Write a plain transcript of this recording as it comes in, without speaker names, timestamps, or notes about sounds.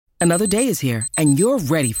Another day is here, and you're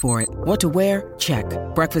ready for it. What to wear? Check.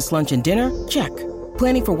 Breakfast, lunch, and dinner? Check.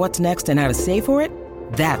 Planning for what's next and how to save for it?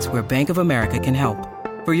 That's where Bank of America can help.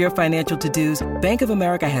 For your financial to-dos, Bank of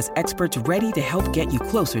America has experts ready to help get you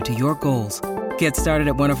closer to your goals. Get started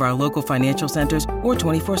at one of our local financial centers or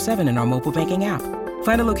 24/7 in our mobile banking app.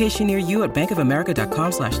 Find a location near you at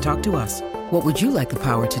bankofamerica.com/talktous. What would you like the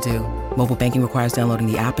power to do? Mobile banking requires downloading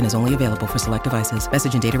the app and is only available for select devices.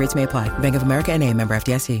 Message and data rates may apply. Bank of America N.A., member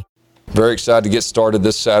FDIC. Very excited to get started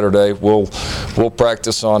this Saturday. We'll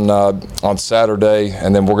practice on Saturday,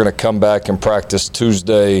 and then we're going to come back and practice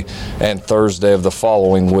Tuesday and Thursday of the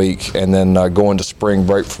following week, and then go into spring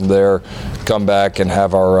break from there. Come back and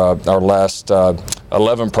have our last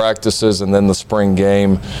 11 practices, and then the spring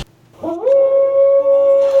game.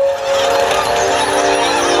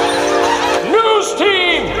 News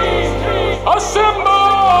team, assemble!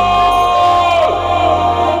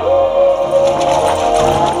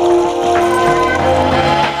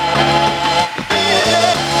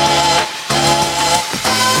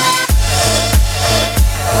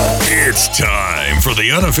 It's time for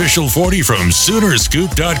the unofficial 40 from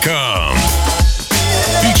Soonerscoop.com.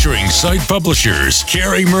 Featuring site publishers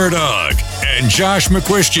Carrie Murdoch and Josh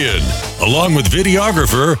McCuistion, along with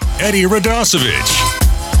videographer Eddie Radosevich.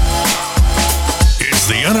 It's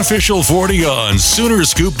the unofficial 40 on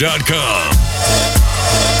Soonerscoop.com.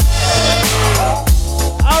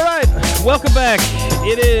 All right, welcome back.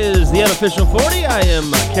 It is the unofficial 40. I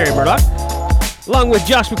am Carrie Murdoch, along with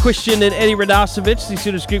Josh McCuistion and Eddie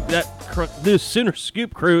Radosevich. The Sooner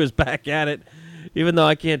Scoop crew is back at it, even though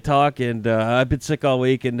I can't talk, and I've been sick all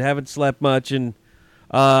week and haven't slept much, and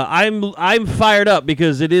I'm fired up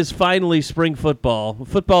because it is finally spring football.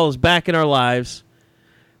 Football is back in our lives.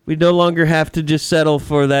 We no longer have to just settle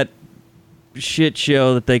for that shit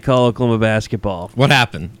show that they call Oklahoma basketball. What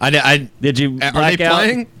happened? Did you Are black they out?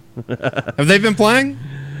 playing? Have they been playing?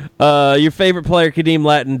 Your favorite player, Kadeem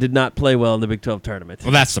Lattin, did not play well in the Big 12 tournament.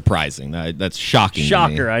 Well, that's surprising. That's shocking.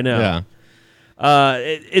 Shocker, to me. I know. Yeah.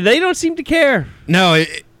 They don't seem to care. No,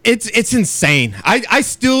 it's insane. I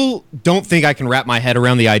still don't think I can wrap my head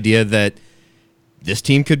around the idea that this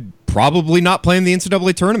team could probably not play in the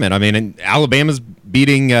NCAA tournament. I mean, and Alabama's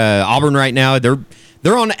beating Auburn right now. They're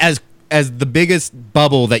on as the biggest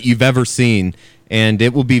bubble that you've ever seen, and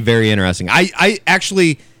it will be very interesting. I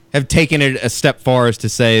actually have taken it a step far as to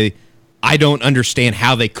say I don't understand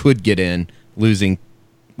how they could get in losing,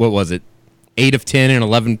 what was it, 8 of 10 and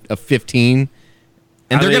 11 of 15,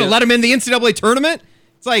 and they're going to let them in the NCAA tournament?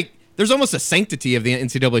 It's like there's almost a sanctity of the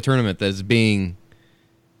NCAA tournament that's being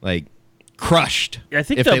like crushed if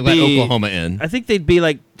they let Oklahoma in. I think they'd be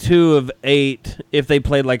like 2 of 8 if they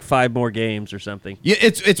played like 5 more games or something. Yeah,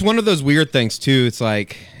 it's one of those weird things too. It's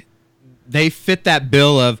like they fit that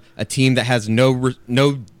bill of a team that has no.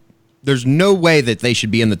 There's no way that they should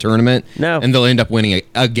be in the tournament, and they'll end up winning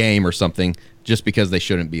a game or something just because they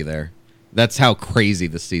shouldn't be there. That's how crazy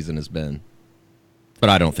this season has been. But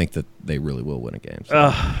I don't think that they really will win a game.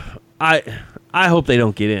 So. I hope they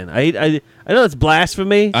don't get in. I know it's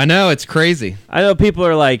blasphemy. I know, it's crazy. I know people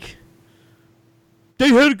are like, they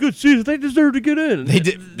had a good season. They deserve to get in. They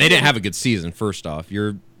didn't have a good season, first off.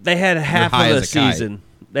 They had half of a season.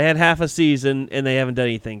 They had half a season, and they haven't done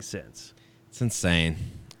anything since. It's insane.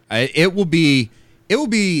 It will be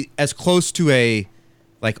as close to a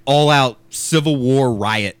like all-out Civil War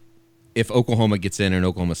riot if Oklahoma gets in and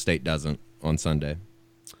Oklahoma State doesn't on Sunday.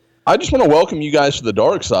 I just want to welcome you guys to the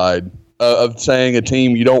dark side of saying a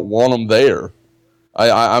team you don't want them there.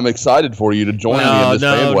 I'm excited for you to join me in this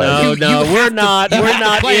bandwagon. No, we're not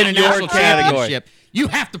in your category. You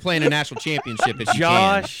have to play in a national championship if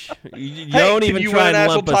Josh, you don't even you try win a and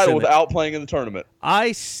national lump us title in without playing in the tournament?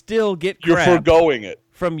 I still get You're crap foregoing it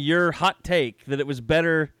from your hot take that it was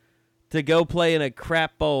better to go play in a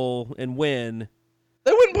crap bowl and win.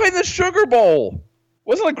 They wouldn't play in the Sugar Bowl. It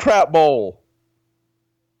wasn't a crap bowl.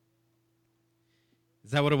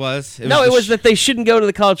 Is that what it was? It was that they shouldn't go to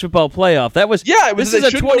the college football playoff. That was it was. This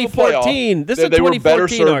is a 2014. This is a 2014 They were better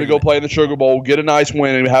served to go play in the Sugar Bowl, get a nice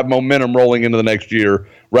win, and have momentum rolling into the next year,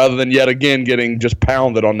 rather than yet again getting just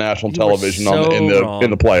pounded on national television in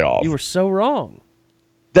the playoff. You were so wrong.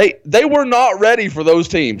 They were not ready for those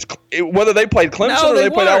teams. Whether they played Clemson or they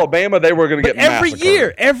played Alabama, they were going to get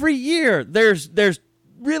massacred. Every year, there's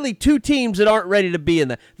really 2 teams that aren't ready to be in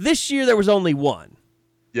that. This year, there was only one.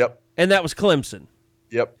 Yep. And that was Clemson.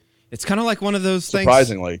 Yep. It's kind of like one of those things.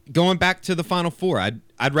 Surprisingly. Going back to the Final Four, I'd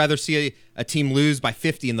rather see a team lose by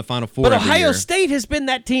 50 in the Final Four. But Ohio State has been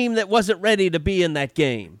that team that wasn't ready to be in that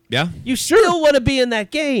game. Yeah. You still want to be in that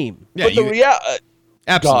game. Yeah,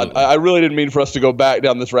 Absolutely. God, I really didn't mean for us to go back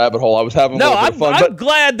down this rabbit hole. I was having a little bit of fun. I'm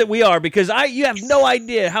glad that we are, because you have no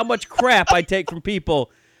idea how much crap I take from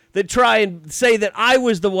people that try and say that I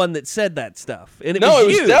was the one that said that stuff. And it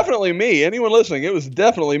was definitely me. Anyone listening, it was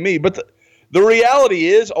definitely me. But the reality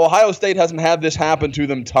is, Ohio State hasn't had this happen to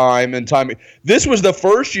them time and time. This was the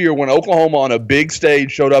first year when Oklahoma on a big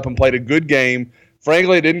stage showed up and played a good game.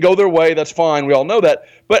 Frankly, it didn't go their way. That's fine. We all know that.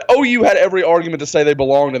 But OU had every argument to say they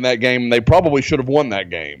belonged in that game, and they probably should have won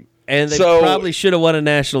that game. And they probably should have won a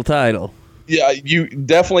national title. Yeah, you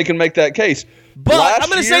definitely can make that case. But I'm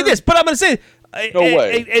going to say this. No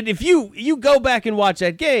way. And if you go back and watch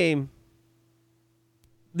that game,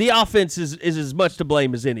 the offense is as much to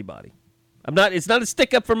blame as anybody. It's not a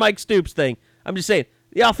stick up for Mike Stoops thing. I'm just saying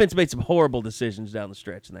the offense made some horrible decisions down the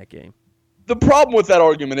stretch in that game. The problem with that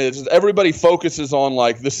argument is everybody focuses on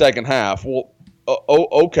like the second half. Well,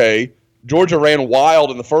 okay, Georgia ran wild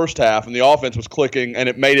in the first half, and the offense was clicking, and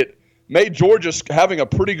it made Georgia having a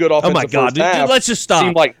pretty good offensive first half. Dude, let's just stop.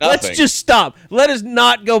 Seem like nothing. Let's just stop. Let us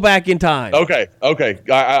not go back in time. Okay.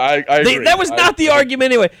 I agree. That was not the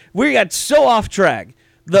argument anyway. We got so off track.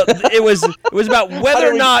 It was about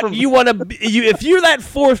whether or not you want to. If you're that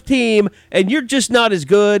fourth team and you're just not as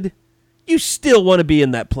good, you still want to be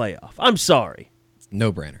in that playoff. I'm sorry.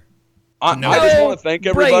 No brainer. I just want to thank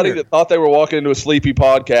everybody that thought they were walking into a sleepy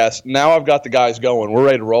podcast. Now I've got the guys going. We're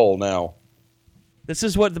ready to roll now. This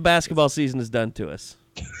is what the basketball season has done to us.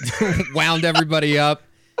 Wound everybody up.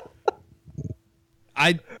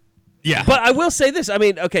 But I will say this. I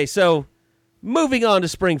mean, okay, so moving on to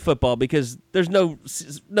spring football, because there's no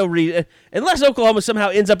reason, unless Oklahoma somehow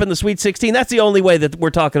ends up in the Sweet 16. That's the only way that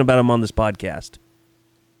we're talking about them on this podcast.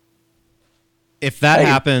 If that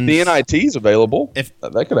happens, the NIT's available. If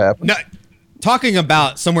that could happen. No, talking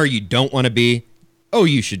about somewhere you don't want to be,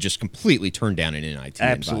 you should just completely turn down an NIT.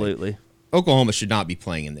 Absolutely. Oklahoma should not be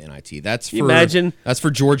playing in the NIT. That's for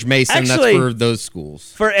George Mason. Actually, that's for those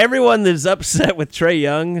schools. For everyone that's upset with Trae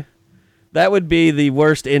Young, that would be the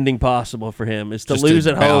worst ending possible for him, is to lose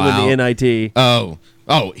at home in the NIT. Oh,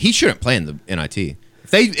 he shouldn't play in the NIT.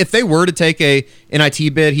 If they were to take a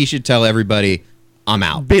NIT bid, he should tell everybody, I'm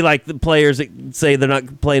out. Be like the players that say they're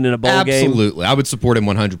not playing in a bowl game. Absolutely. I would support him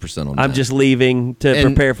 100% on that. I'm just leaving to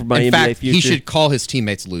prepare for my NBA future. He should call his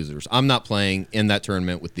teammates losers. I'm not playing in that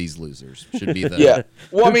tournament with these losers. Should be the Yeah.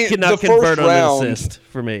 Well, I mean, cannot the convert first round, on an assist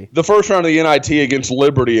for me. The first round of the NIT against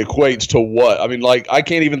Liberty equates to what? I mean, like, I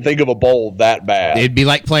can't even think of a bowl that bad. It'd be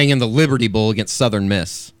like playing in the Liberty Bowl against Southern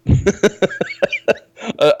Miss.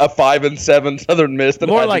 A 5-7 Southern Miss.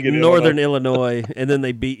 More like Northern Illinois, and then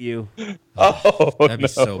they beat you. That'd be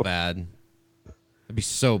so bad. That'd be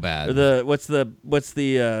so bad. Or what's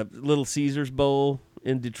the Little Caesars Bowl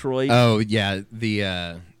in Detroit? Oh yeah,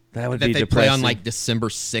 that would be they depressing. Play on like December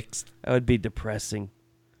 6th. That would be depressing.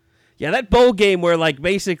 Yeah, that bowl game where like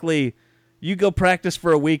basically you go practice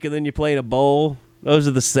for a week and then you play in a bowl. Those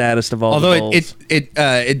are the saddest of all. Although the bowls.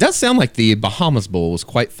 it does sound like the Bahamas Bowl was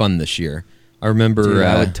quite fun this year. I remember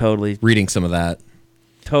I would totally reading some of that.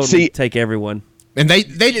 Totally take everyone. And they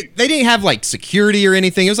didn't have like security or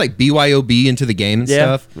anything. It was like BYOB into the game and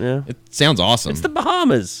stuff. Yeah. It sounds awesome. It's the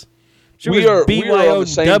Bahamas. We are on the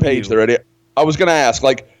same page there, Eddie. I was going to ask,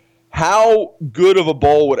 like, how good of a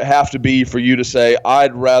bowl would it have to be for you to say,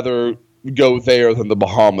 I'd rather go there than the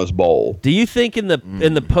Bahamas Bowl? Do you think in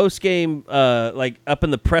the post game, like up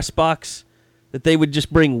in the press box, that they would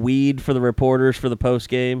just bring weed for the reporters for the post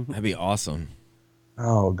game? That'd be awesome.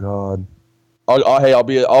 Oh God. Hey,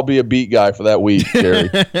 I'll be a beat guy for that week, Gary.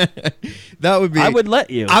 That would be. I would let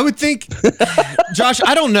you. I would think, Josh.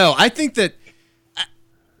 I don't know. I think that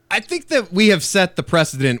we have set the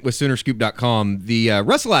precedent with Soonerscoop.com. The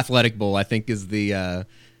Russell Athletic Bowl, I think, is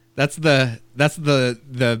that's the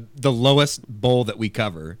lowest bowl that we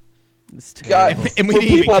cover. God, and we for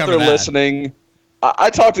people out there listening, I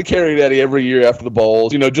talk to Carrie and Eddie every year after the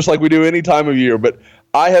bowls, just like we do any time of year, but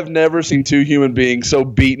I have never seen two human beings so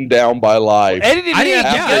beaten down by life. Eddie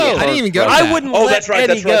didn't even go. I wouldn't let that's right,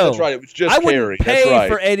 Eddie that's go. That's right. It was just I Carrie. wouldn't pay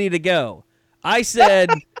for Eddie to go. I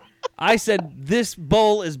said this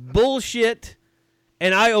bowl is bullshit,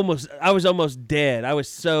 and I was almost dead. I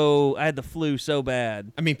had the flu so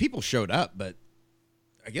bad. I mean, people showed up, but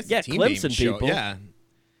I guess the team Clemson people. Yeah.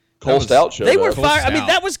 Cole Stout showed up. They were fired. I mean,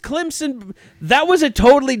 that was Clemson. That was a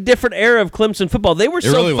totally different era of Clemson football. They were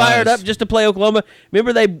so fired up just to play Oklahoma.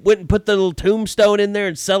 Remember, they went and put the little tombstone in there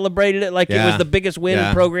and celebrated it like it was the biggest win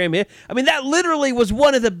in program hit. I mean, that literally was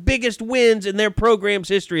one of the biggest wins in their program's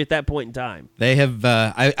history at that point in time. They have,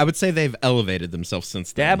 I would say they've elevated themselves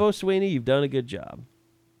since then. Dabo Swinney, you've done a good job.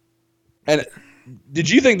 And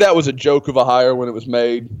did you think that was a joke of a hire when it was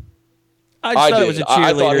made? I just thought it was a cheerleader.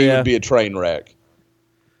 I thought he yeah. would be a train wreck.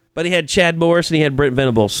 But he had Chad Morris and he had Brent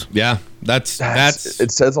Venables. Yeah, that's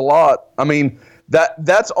It says a lot. I mean,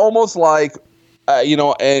 that's almost like,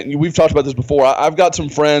 and we've talked about this before. I've got some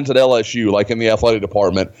friends at LSU, like in the athletic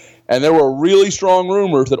department, and there were really strong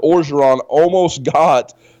rumors that Orgeron almost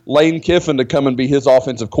got Lane Kiffin to come and be his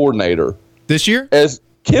offensive coordinator. this year. As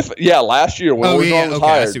Kiffin, last year when Orgeron was okay.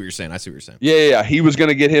 hired. I see what you're saying. Yeah. He was going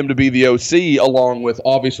to get him to be the OC along with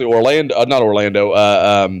obviously Aranda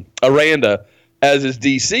as his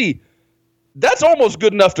DC. That's almost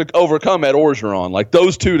good enough to overcome Ed Orgeron. Like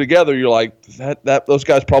those two together, you're like that. Those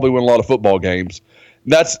guys probably win a lot of football games.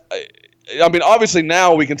 Obviously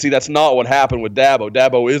now we can see that's not what happened with Dabo.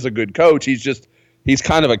 Dabo is a good coach. He's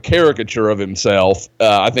kind of a caricature of himself.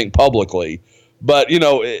 I think publicly. But,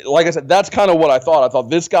 like I said, that's kind of what I thought. I thought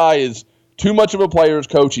this guy is too much of a player's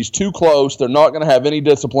coach. He's too close. They're not going to have any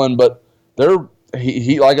discipline. But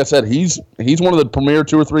he like I said, he's one of the premier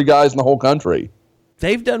 2 or 3 guys in the whole country.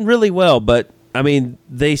 They've done really well, but, I mean,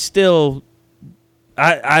 they still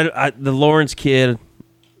the Lawrence kid,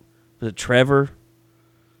 was it Trevor?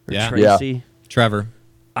 Or Yeah. Tracy? Trevor.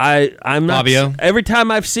 I'm not. Fabio. Every time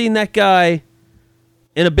I've seen that guy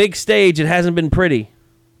in a big stage, it hasn't been pretty.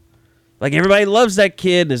 Like everybody loves that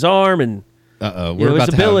kid and his arm and his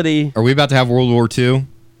ability. Are we about to have World War II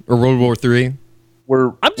or World War III?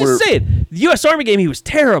 I'm just saying, the U.S. Army game, he was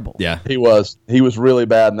terrible. Yeah, he was really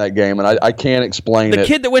bad in that game, and I can't explain it. The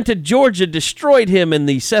kid that went to Georgia destroyed him in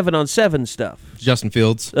the 7-on-7 stuff. Justin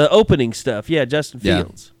Fields. Opening stuff. Yeah, Justin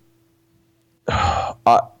Fields.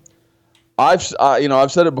 I've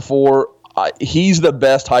said it before. He's the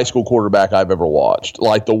best high school quarterback I've ever watched.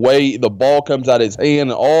 Like the way the ball comes out of his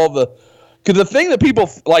hand and because the thing that people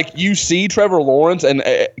like, you see Trevor Lawrence and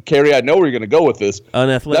Kerry, I know where you're going to go with this.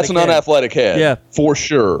 Unathletic. That's an unathletic head, yeah, for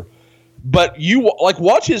sure. But you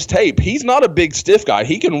watch his tape. He's not a big stiff guy.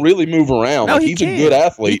 He can really move around. No, he's a good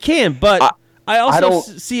athlete. He can, but I also don't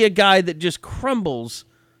see a guy that just crumbles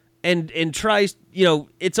and tries.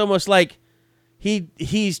 It's almost like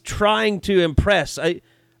he's trying to impress. I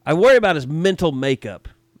worry about his mental makeup,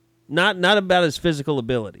 not about his physical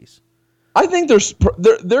abilities. I think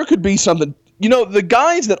there could be something. The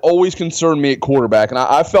guys that always concern me at quarterback, and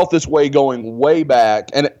I felt this way going way back,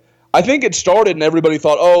 and I think it started and everybody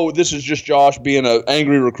thought, oh, this is just Josh being an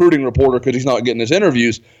angry recruiting reporter because he's not getting his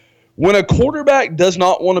interviews. When a quarterback does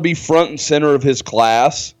not want to be front and center of his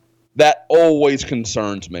class, that always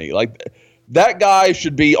concerns me. Like, that guy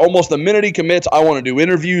should be almost the minute he commits, I want to do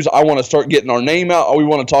interviews. I want to start getting our name out. We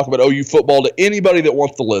want to talk about OU football to anybody that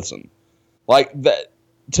wants to listen. Like that.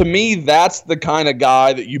 To me, that's the kind of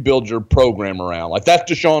guy that you build your program around. Like, that's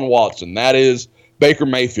Deshaun Watson. That is Baker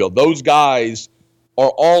Mayfield. Those guys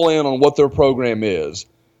are all in on what their program is.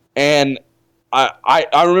 And I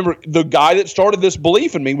remember the guy that started this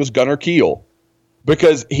belief in me was Gunnar Kiel,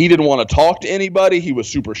 because he didn't want to talk to anybody. He was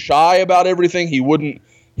super shy about everything. He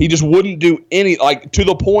just wouldn't do any, like, to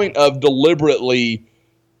the point of deliberately,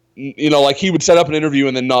 like he would set up an interview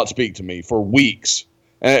and then not speak to me for weeks.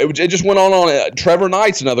 And it just went on. Trevor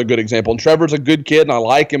Knight's another good example. And Trevor's a good kid, and I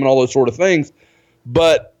like him and all those sort of things.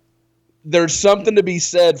 But there's something to be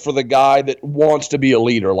said for the guy that wants to be a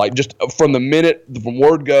leader. Like, just from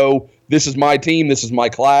word go, this is my team, this is my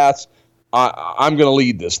class, I'm going to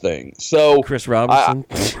lead this thing. So Chris Robinson.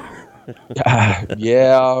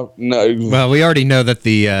 Yeah. No. Well, we already know that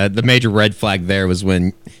the major red flag there was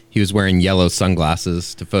when he was wearing yellow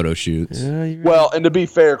sunglasses to photo shoots. Well, and to be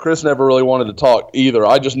fair, Chris never really wanted to talk either.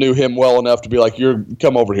 I just knew him well enough to be like,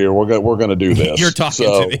 come over here. We're gonna do this. You're talking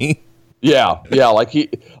to me. Yeah. Like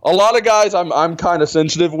a lot of guys I'm kind of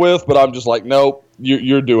sensitive with, but I'm just like, nope,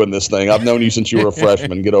 you're doing this thing. I've known you since you were a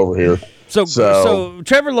freshman. Get over here. So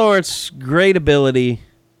Trevor Lawrence, great ability.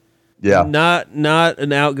 Yeah. Not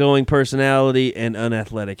an outgoing personality and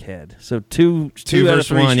unathletic head. So two out of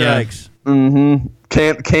 3 strikes. Yeah. Mm-hmm.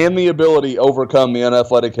 Can the ability overcome the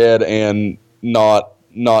unathletic head and not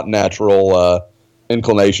natural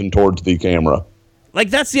inclination towards the camera? Like,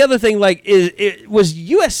 that's the other thing. Like, was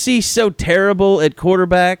USC so terrible at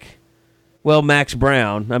quarterback? Well, Max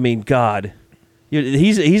Brown. I mean, God,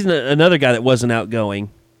 he's another guy that wasn't outgoing.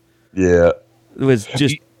 Yeah, it was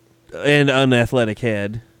just an unathletic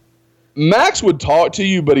head. Max would talk to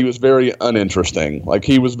you, but he was very uninteresting. Like,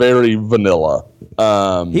 he was very vanilla.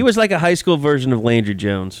 He was like a high school version of Landry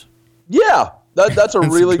Jones. Yeah, that's a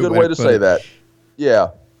really good way to say that. Yeah.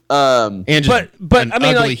 And just but an I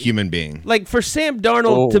mean, ugly like, human being. Like, for Sam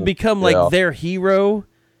Darnold to become like their hero,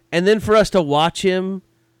 and then for us to watch him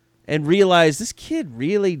and realize this kid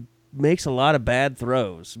really makes a lot of bad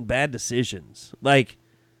throws and bad decisions. Like,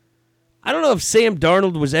 I don't know if Sam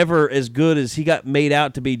Darnold was ever as good as he got made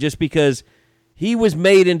out to be, just because he was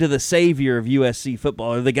made into the savior of USC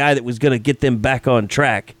football, or the guy that was going to get them back on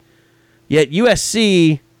track. Yet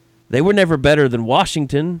USC, they were never better than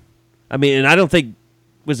Washington. I mean, and I don't think,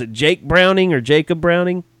 was it Jake Browning or Jacob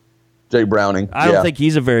Browning? Jake Browning. I don't think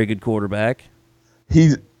he's a very good quarterback.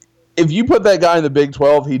 If you put that guy in the Big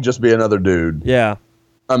 12, he'd just be another dude. Yeah.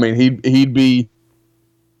 I mean, he'd be.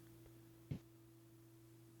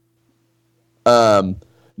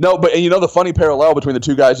 No, but and the funny parallel between the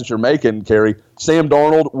two guys that you're making, Kerry, Sam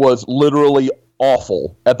Darnold was literally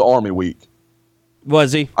awful at the Army Week.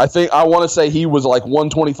 Was he? I want to say he was like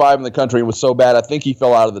 125 in the country and was so bad, I think he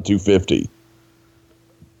fell out of the 250.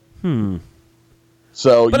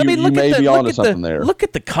 So But you may be onto something there. Look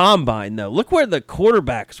at the combine, though. Look where the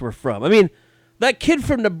quarterbacks were from. I mean, that kid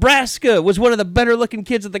from Nebraska was one of the better-looking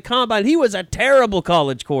kids at the combine. He was a terrible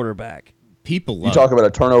college quarterback. People love You talk about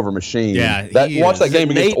a turnover machine. Yeah, watch that game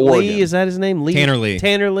against Nate Oregon. Lee, is that his name? Tanner Lee.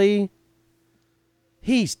 Tanner Lee.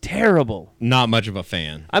 He's terrible. Not much of a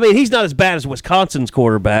fan. I mean, he's not as bad as Wisconsin's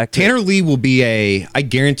quarterback. Tanner Lee will be I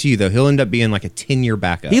guarantee you, though, he'll end up being like a 10-year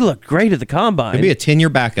backup. He looked great at the combine. He'll be a 10-year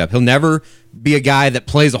backup. He'll never be a guy that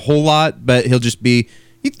plays a whole lot, but he'll just be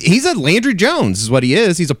he's a Landry Jones is what he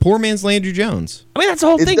is. He's a poor man's Landry Jones. I mean, that's the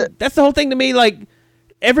whole thing. That's the whole thing to me. Like,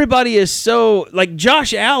 everybody is so, like,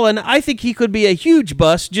 Josh Allen, I think he could be a huge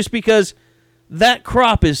bust just because that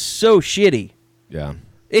crop is so shitty. Yeah.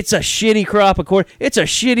 It's a shitty crop of It's a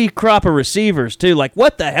shitty crop of receivers, too. Like,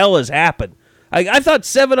 what the hell has happened? I thought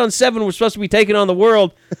 7-on-7 was supposed to be taking on the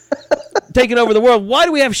world, taking over the world. Why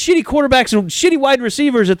do we have shitty quarterbacks and shitty wide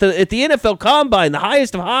receivers at the NFL Combine, the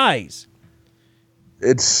highest of highs?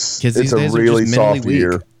 It's these a days are really just mentally soft weak.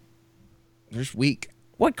 year. They're just weak.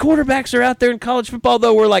 What quarterbacks are out there in college football,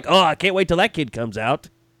 though, we're like, oh, I can't wait till that kid comes out?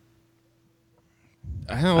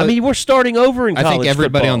 I mean, we're starting over in college I think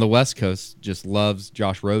everybody football. on the West Coast just loves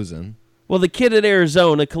Josh Rosen. Well, the kid at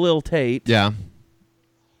Arizona, Khalil Tate. Yeah.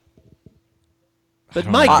 But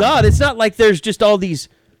my God, it's not like there's just all these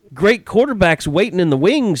great quarterbacks waiting in the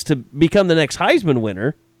wings to become the next Heisman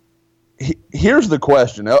winner. Here's the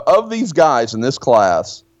question. Of these guys in this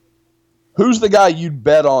class, who's the guy you'd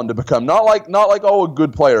bet on to become not like a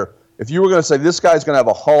good player? If you were going to say this guy's going to have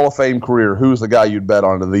a Hall of Fame career, who's the guy you'd bet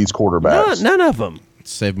on to these quarterbacks? None of them.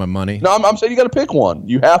 Save my money. No, I'm saying you got to pick one.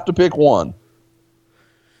 You have to pick one.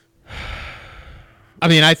 I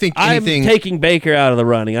mean, I think anything. I'm taking Baker out of the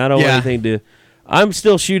running. I don't want anything to. I'm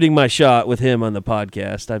still shooting my shot with him on the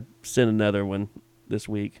podcast. I sent another one this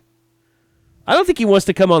week. I don't think he wants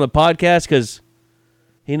to come on the podcast because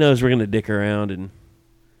he knows we're going to dick around and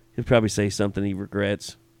he'll probably say something he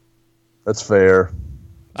regrets. That's fair.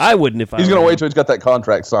 I wouldn't if I. He's going to wait till he's got that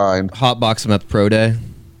contract signed. Hotbox him at the pro day.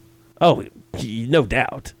 Oh, no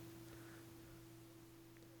doubt.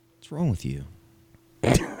 What's wrong with you?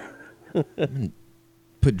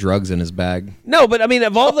 Put drugs in his bag. No, but I mean,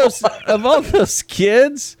 of all those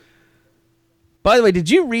kids. By the way, did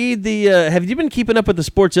you read the? Have you been keeping up with the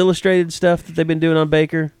Sports Illustrated stuff that they've been doing on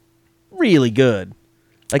Baker? Really good.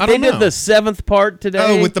 Like they did the 7th part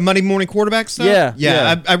today. Oh, with the Monday morning quarterback stuff.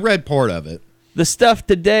 Yeah. I read part of it. The stuff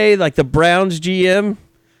today, like the Browns GM,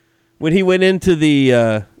 when he went into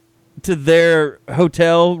the to their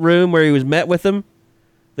hotel room where he was met with them,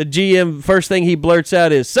 the GM first thing he blurts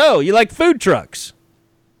out is, "So you like food trucks?"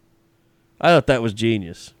 I thought that was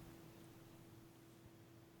genius.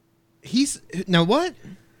 Now what?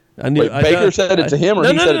 Baker said it to him,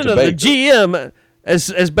 or he said it to Baker? The GM,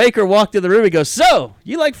 as Baker walked in the room, he goes, "So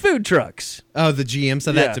you like food trucks?" Oh, the GM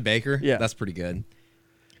said that to Baker. Yeah, that's pretty good.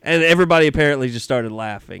 And everybody apparently just started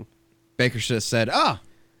laughing. Baker should have said,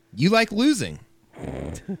 you like losing."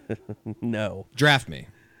 No. Draft me.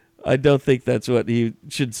 I don't think that's what he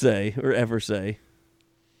should say or ever say.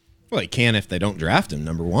 Well, he can if they don't draft him,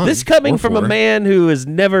 number one. This coming from a man who has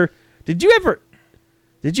never... Did you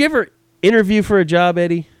ever interview for a job,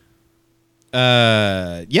 Eddie?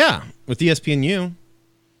 Yeah, with ESPNU.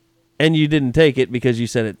 And you didn't take it because you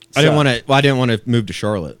said it sucked. I didn't want to move to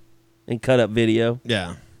Charlotte. And cut up video?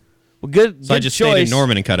 Yeah. Well, good So I just stayed in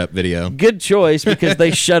Norman and cut up video. Good choice, because they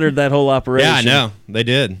shuttered that whole operation. Yeah, I know. They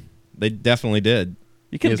did. They definitely did.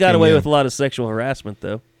 You could have got away with a lot of sexual harassment,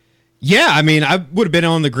 though. Yeah, I mean, I would have been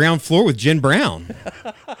on the ground floor with Jen Brown.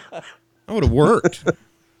 That would have worked.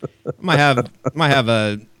 Might have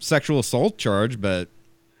a sexual assault charge, but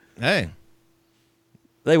hey.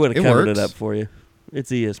 They would have covered it up for you. It's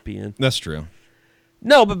ESPN. That's true.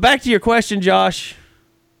 No, but back to your question, Josh.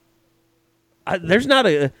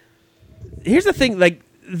 Here's the thing, like,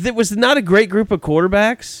 there was not a great group of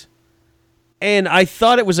quarterbacks, and I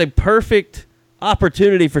thought it was a perfect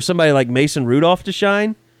opportunity for somebody like Mason Rudolph to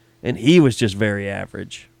shine, and he was just very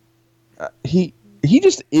average. He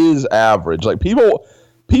just is average. Like people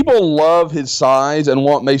love his size and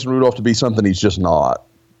want Mason Rudolph to be something he's just not.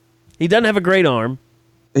 He doesn't have a great arm.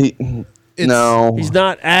 No. He's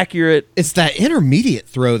not accurate. It's that intermediate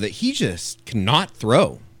throw that he just cannot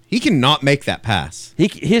throw. He cannot make that pass.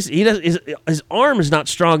 His arm is not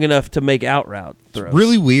strong enough to make out route throws. It's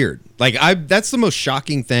really weird. Like that's the most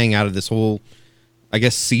shocking thing out of this whole, I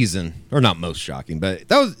guess, season. Or not most shocking, but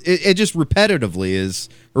that was it just repeatedly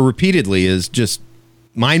is just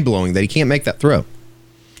mind blowing that he can't make that throw.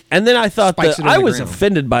 And then I thought Spikes that it on I the was ground.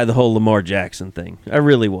 offended by the whole Lamar Jackson thing. I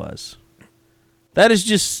really was. That is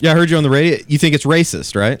just. Yeah, I heard you on the radio. You think it's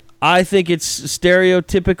racist, right? I think it's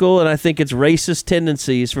stereotypical, and I think it's racist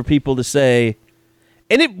tendencies for people to say.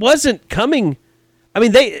 And it wasn't coming. I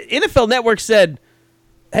mean, NFL Network said,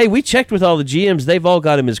 hey, we checked with all the GMs. They've all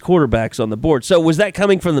got him as quarterbacks on the board. So was that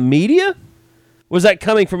coming from the media? Was that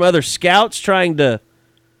coming from other scouts trying to.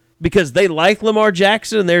 Because they like Lamar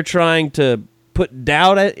Jackson and they're trying to put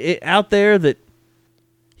doubt out there that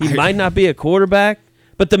he might not be a quarterback?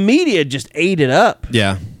 But the media just ate it up.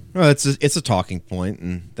 Yeah. Well, it's a talking point,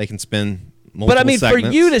 and they can spin multiple But I mean, segments.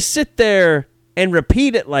 for you to sit there and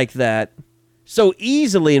repeat it like that so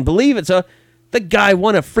easily and believe it, so the guy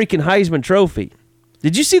won a freaking Heisman Trophy.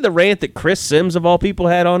 Did you see the rant that Chris Sims, of all people,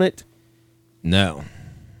 had on it? No.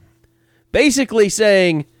 Basically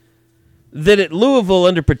saying that at Louisville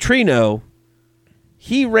under Petrino,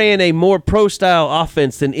 he ran a more pro-style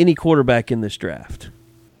offense than any quarterback in this draft.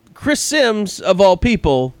 Chris Sims, of all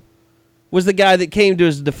people, was the guy that came to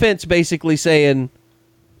his defense basically saying,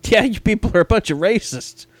 yeah, you people are a bunch of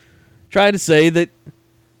racists, trying to say that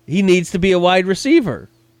he needs to be a wide receiver.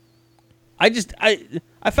 I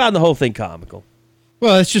found the whole thing comical.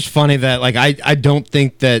 Well, it's just funny that, like, I don't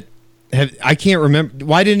think that, I can't remember,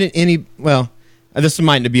 why didn't this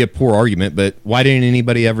might be a poor argument, but why didn't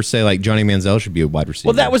anybody ever say, like, Johnny Manziel should be a wide receiver?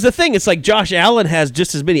 Well, that was the thing. It's like Josh Allen has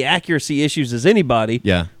just as many accuracy issues as anybody.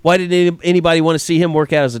 Yeah. Why didn't anybody want to see him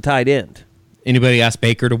work out as a tight end? Anybody ask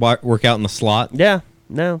Baker to work out in the slot? Yeah,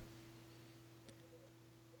 no.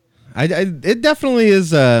 It definitely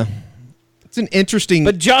is it's an interesting...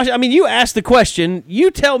 But Josh, I mean, you asked the question.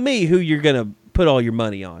 You tell me who you're going to put all your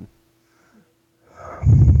money on.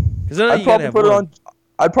 I'd probably put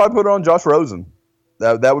it on Josh Rosen.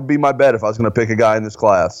 That would be my bet if I was going to pick a guy in this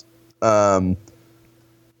class. I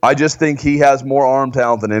just think he has more arm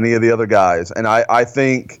talent than any of the other guys, and I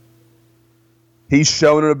think he's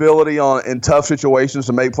shown an ability in tough situations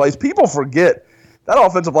to make plays. People forget that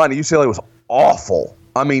offensive line at UCLA was awful.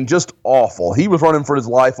 I mean, just awful. He was running for his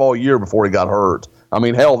life all year before he got hurt. I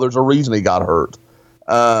mean, hell, there's a reason he got hurt.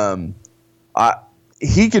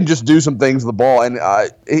 He can just do some things with the ball, and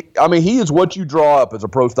he is what you draw up as a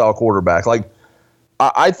pro-style quarterback. Like,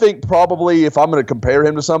 I think probably if I'm going to compare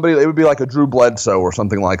him to somebody, it would be like a Drew Bledsoe or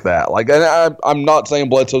something like that. Like, and I'm not saying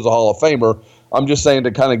Bledsoe's a Hall of Famer. I'm just saying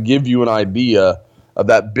to kind of give you an idea of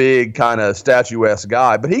that big kind of statuesque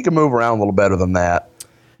guy. But he can move around a little better than that.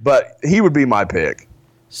 But he would be my pick.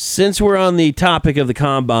 Since we're on the topic of the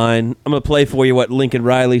Combine, I'm going to play for you what Lincoln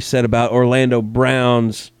Riley said about Orlando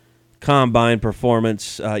Brown's Combine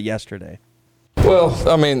performance yesterday. Well,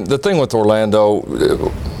 I mean, the thing with Orlando,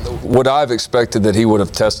 would I have expected that he would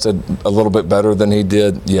have tested a little bit better than he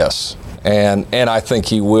did? Yes. And I think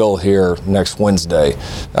he will here next Wednesday.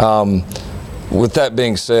 With that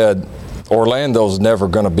being said, Orlando's never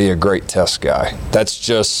going to be a great test guy. That's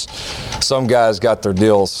just, some guys got their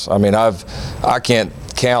deals. I mean, I can't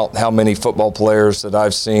count how many football players that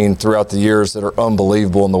I've seen throughout the years that are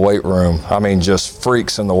unbelievable in the weight room. I mean, just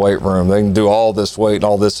freaks in the weight room. They can do all this weight and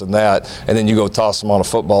all this and that, and then you go toss them on a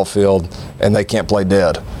football field and they can't play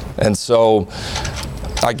dead. And so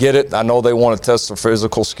I get it. I know they want to test their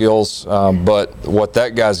physical skills, but what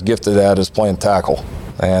that guy's gifted at is playing tackle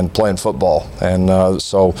and playing football. And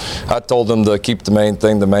so I told them to keep the main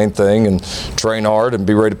thing, and train hard and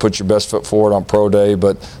be ready to put your best foot forward on pro day.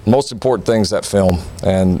 But the most important thing is that film.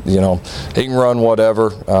 And, you know, he can run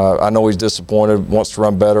whatever. I know he's disappointed, wants to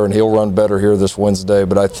run better, and he'll run better here this Wednesday.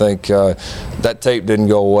 But I think that tape didn't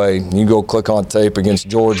go away. You go click on tape against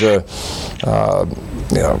Georgia,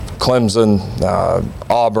 Clemson,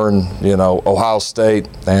 Auburn, Ohio State,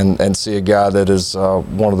 and see a guy that is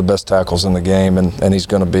one of the best tackles in the game, and he's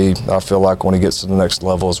going to be, I feel like, when he gets to the next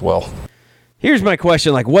level as well. Here's my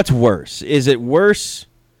question, what's worse? Is it worse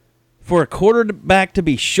for a quarterback to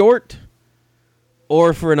be short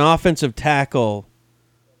or for an offensive tackle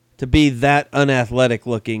to be that unathletic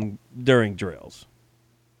looking during drills?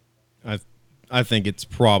 I think it's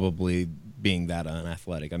probably being that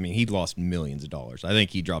unathletic. I mean, he lost millions of dollars. I think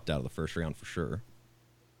he dropped out of the first round for sure.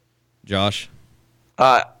 Josh?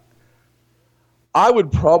 I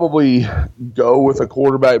would probably go with a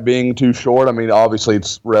quarterback being too short. I mean, obviously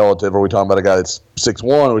it's relative. Are we talking about a guy that's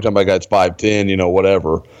 6'1"? Are we talking about a guy that's 5'10",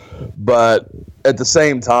 whatever. But at the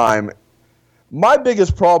same time, my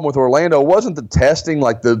biggest problem with Orlando wasn't the testing,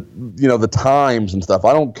 like the times and stuff.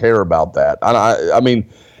 I don't care about that. I mean,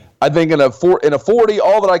 I think in a 40,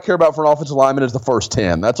 all that I care about for an offensive lineman is the first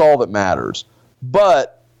 10. That's all that matters.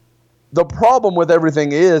 But the problem with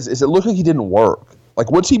everything is it looked like he didn't work. Like,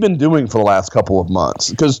 what's he been doing for the last couple of months?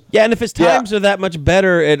 And if his times are that much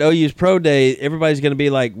better at OU's Pro Day, everybody's going to be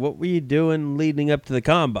like, what were you doing leading up to the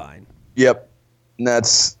Combine? Yep. And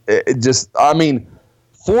that's it. Just, I mean,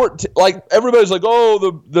 like, everybody's like,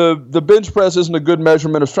 oh, the bench press isn't a good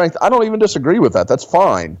measurement of strength. I don't even disagree with that. That's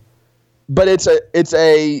fine. But it's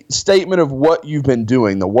a statement of what you've been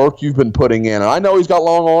doing, the work you've been putting in. And I know he's got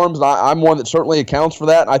long arms, and I'm one that certainly accounts for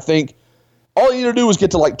that. And I think all you need to do is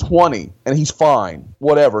get to like 20, and he's fine.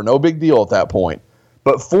 Whatever, no big deal at that point.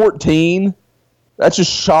 But 14, that's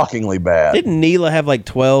just shockingly bad. Didn't Neela have like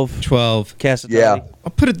 12? 12. Cassattoni? Yeah.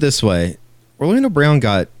 I'll put it this way. Orlando Brown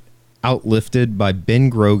got outlifted by Ben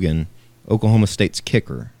Grogan, Oklahoma State's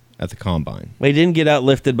kicker, at the Combine. Well, he didn't get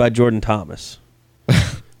outlifted by Jordan Thomas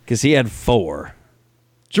because he had 4.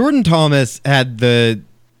 Jordan Thomas had the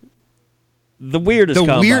weirdest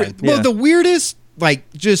Combine. Well, the weirdest,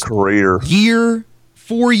 like, just career. Year,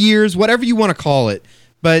 4 years, whatever you want to call it.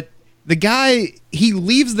 But the guy, he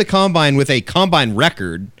leaves the Combine with a Combine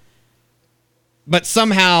record, but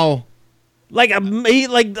somehow he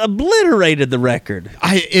obliterated the record.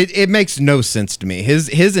 It makes no sense to me.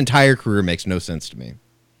 His entire career makes no sense to me.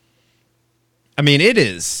 I mean,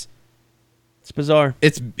 it's bizarre.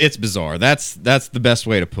 It's bizarre. That's the best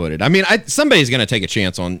way to put it. I mean, somebody's going to take a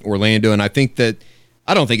chance on Orlando, and I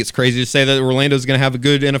don't think it's crazy to say that Orlando's going to have a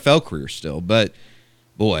good NFL career still. But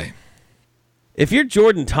boy, if you're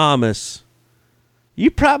Jordan Thomas,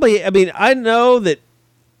 you probably. I mean, I know that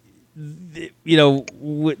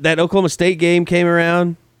that Oklahoma State game came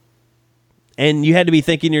around, and you had to be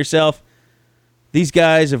thinking to yourself, "These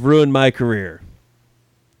guys have ruined my career."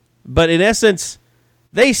 But in essence,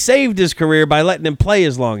 they saved his career by letting him play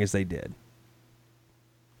as long as they did,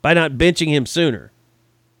 by not benching him sooner.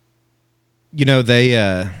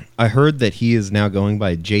 I heard that he is now going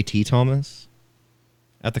by JT Thomas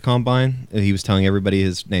at the Combine. He was telling everybody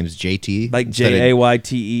his name's JT. Like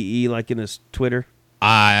Jaytee, like in his Twitter?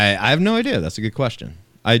 I have no idea. That's a good question.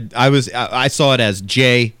 I saw it as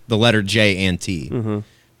J, the letter J and T. Mm-hmm.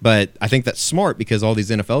 But I think that's smart because all these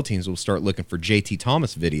NFL teams will start looking for JT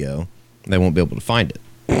Thomas video and they won't be able to find it.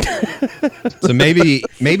 So maybe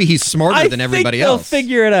he's smarter than everybody else. They'll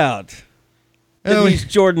figure it out. He's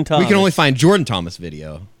Jordan Thomas. We can only find Jordan Thomas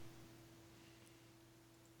video.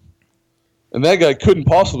 And that guy couldn't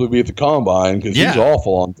possibly be at the Combine because he's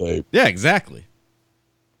awful on tape. Yeah, exactly.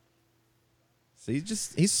 So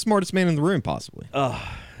he's the smartest man in the room, possibly.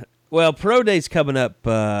 Well, Pro Day's coming up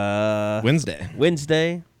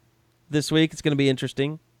Wednesday this week. It's going to be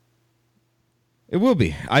interesting. It will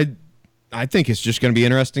be. I think it's just going to be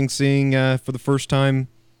interesting seeing for the first time,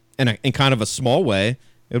 in kind of a small way,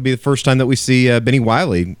 it'll be the first time that we see Benny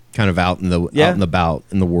Wiley kind of out and about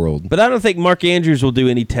in the world. But I don't think Mark Andrews will do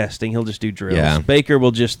any testing. He'll just do drills. Yeah. Baker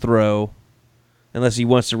will just throw, unless he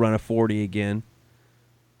wants to run a 40 again.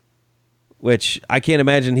 Which I can't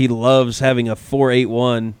imagine he loves having a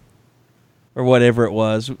 4.81 or whatever it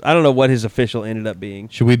was. I don't know what his official ended up being.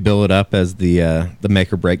 Should we bill it up as the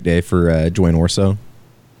make or break day for Joanne Orso?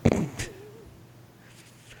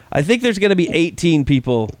 I think there's going to be 18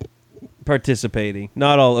 people participating,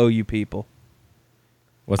 not all OU people.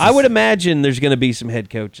 I would imagine there's going to be some head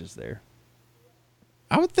coaches there.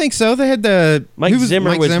 I would think so. They had Mike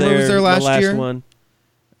Zimmer was there last year. One.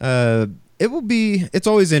 It's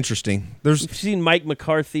always interesting. We've seen Mike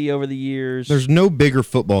McCarthy over the years. There's no bigger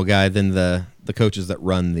football guy than the coaches that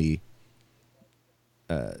run the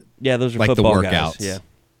those are like football the workouts. Guys. Yeah.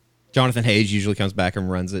 Jonathan Hayes usually comes back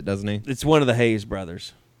and runs it, doesn't he? It's one of the Hayes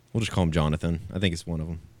brothers. We'll just call him Jonathan. I think it's one of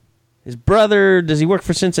them. His brother, does he work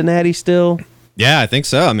for Cincinnati still? Yeah, I think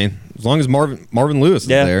so. I mean, as long as Marvin Lewis is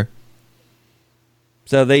there.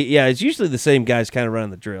 So it's usually the same guys kind of running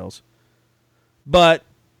the drills. But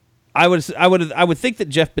I would think that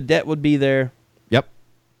Jeff Badette would be there. Yep.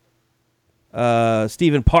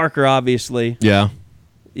 Stephen Parker, obviously. Yeah.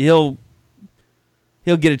 He'll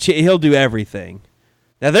get he'll do everything.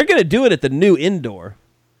 Now they're going to do it at the new indoor,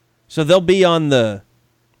 so they'll be on the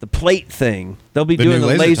plate thing. They'll be doing the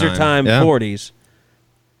laser time 40s.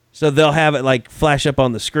 So they'll have it like flash up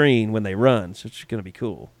on the screen when they run, so it's going to be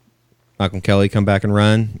cool. Malcolm Kelly come back and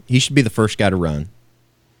run. He should be the first guy to run.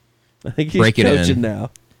 I think he's break it coaching in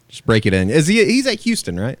now. Just break it in. He's at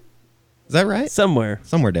Houston, right? Is that right? Somewhere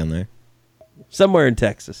down there. Somewhere in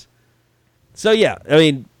Texas. So, yeah, I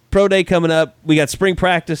mean, Pro Day coming up. We got spring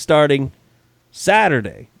practice starting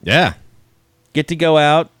Saturday. Yeah. Get to go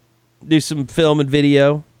out, do some film and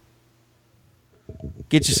video,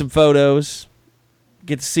 get you some photos,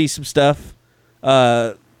 get to see some stuff.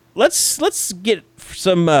 Let's get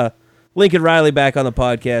some Lincoln Riley back on the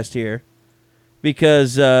podcast here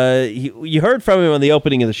because you heard from him on the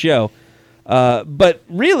opening of the show. But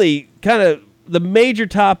really, kind of the major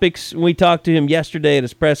topics when we talked to him yesterday at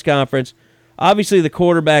his press conference, obviously the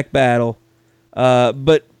quarterback battle,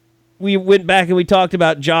 but we went back and we talked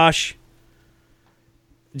about Josh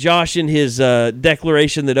in his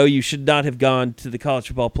declaration that OU should not have gone to the college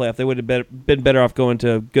football playoff. They would have been better off going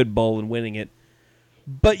to a good bowl and winning it.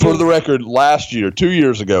 But for the record, last year, 2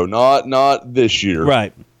 years ago, not this year.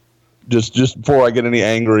 Right. Just before I get any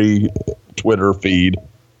angry Twitter feed.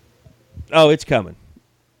 Oh, it's coming.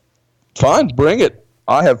 Fine, bring it.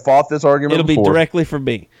 I have fought this argument It'll before. be directly for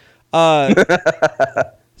me.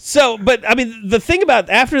 So, but, I mean, the thing about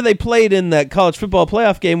after they played in that college football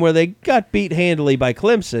playoff game where they got beat handily by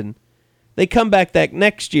Clemson, they come back that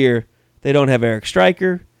next year. They don't have Eric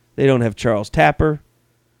Stryker. They don't have Charles Tapper.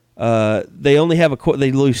 They only have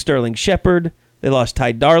they lose Sterling Shepard. They lost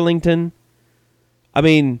Ty Darlington. I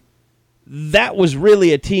mean, that was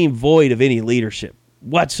really a team void of any leadership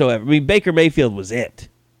whatsoever. I mean, Baker Mayfield was it.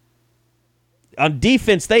 On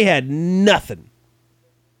defense, they had nothing.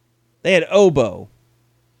 They had Oboe.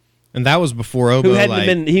 And that was before Oboe. Who hadn't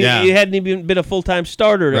been he hadn't even been a full-time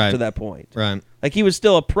starter up to that point. Right. Like he was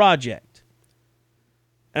still a project.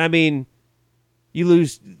 And I mean, you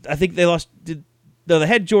lose. I think they lost. They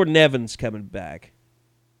had Jordan Evans coming back,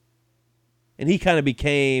 and he kind of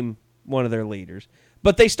became one of their leaders.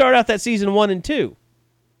 But they start out that season 1-2.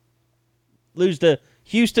 Lose to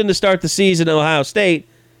Houston to start the season at Ohio State,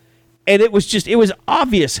 and it was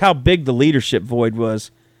obvious how big the leadership void was.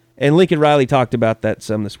 And Lincoln Riley talked about that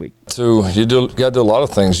some this week. So you got to do a lot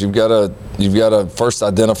of things. You've got to first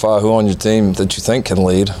identify who on your team that you think can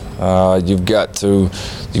lead. You've got to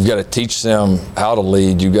teach them how to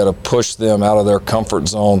lead. You've got to push them out of their comfort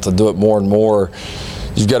zone to do it more and more.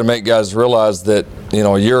 You've got to make guys realize that,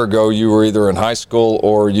 a year ago you were either in high school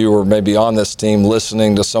or you were maybe on this team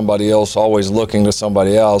listening to somebody else, always looking to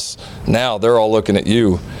somebody else. Now they're all looking at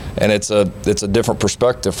you, and it's a different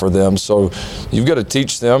perspective for them. So you've got to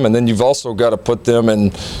teach them, and then you've also got to put them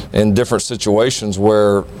in different situations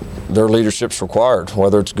where their leadership's required,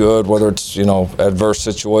 whether it's good, whether it's adverse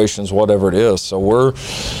situations, whatever it is. So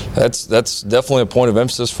that's definitely a point of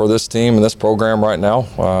emphasis for this team and this program right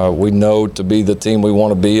now. We know to be the team we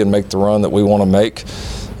want to be and make the run that we want to make,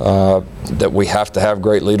 that we have to have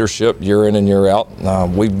great leadership year in and year out.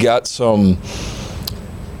 We've got some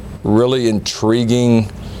really intriguing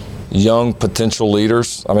young potential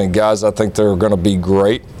leaders. I mean, guys, I think they're going to be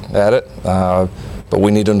great at it, but we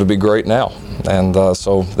need them to be great now. And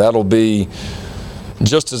so that'll be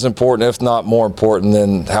just as important, if not more important,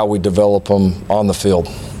 than how we develop them on the field.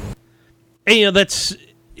 And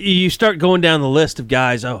you start going down the list of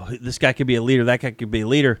guys. Oh, this guy could be a leader. That guy could be a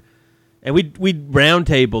leader. And we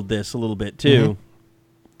roundtabled this a little bit too. Mm-hmm.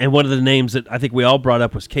 And one of the names that I think we all brought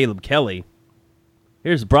up was Caleb Kelly.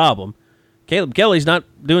 Here's the problem: Caleb Kelly's not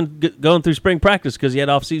going through spring practice because he had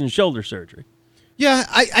off-season shoulder surgery. Yeah,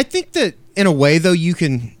 I think that in a way though you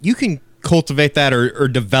can cultivate that or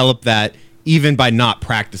develop that even by not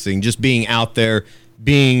practicing, just being out there,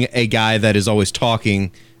 being a guy that is always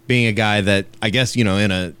talking, being a guy that I guess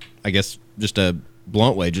just a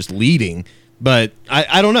blunt way, just leading. But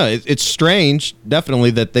I don't know. It's strange,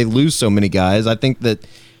 definitely, that they lose so many guys. I think that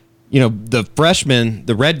the freshmen,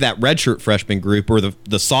 that redshirt freshman group or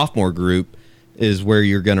the sophomore group is where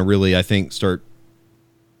you're going to really, I think, start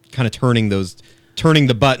kind of turning the button or pushing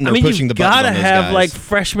the button on those guys. You got to have like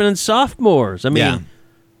freshmen and sophomores. I mean,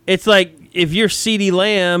 It's like if you're CeeDee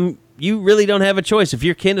Lamb, you really don't have a choice. If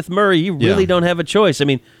you're Kenneth Murray, you really don't have a choice. I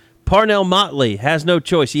mean, Parnell Motley has no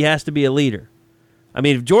choice. He has to be a leader. I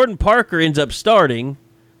mean, if Jordan Parker ends up starting,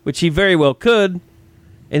 which he very well could,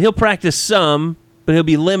 and he'll practice some, but he'll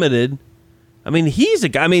be limited. I mean, he's a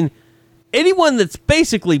guy. I mean, anyone that's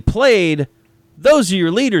basically played, those are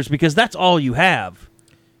your leaders because that's all you have.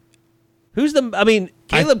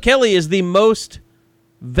 Caleb Kelly is the most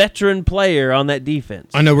veteran player on that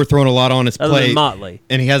defense. I know we're throwing a lot on his other plate, than Motley.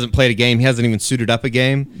 and he hasn't played a game. He hasn't even suited up a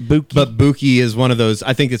game. Buki. But Buki is one of those.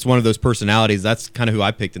 I think it's one of those personalities. That's kind of who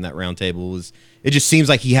I picked in that round table. It just seems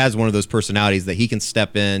like he has one of those personalities that he can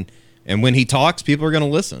step in, and when he talks, people are going to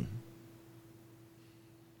listen.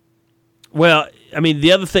 Well, I mean,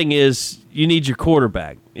 the other thing is you need your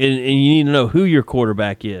quarterback, and you need to know who your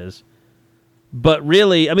quarterback is. But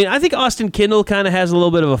really, I mean, I think Austin Kendall kind of has a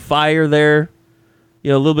little bit of a fire there.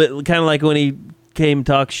 You know, a little bit kind of like when he came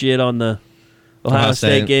talk shit on the Ohio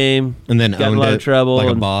State game. And then got in owned a lot it of trouble. like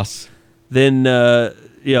a and boss. Then,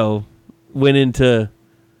 went into,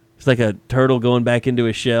 it's like a turtle going back into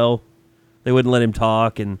his shell. They wouldn't let him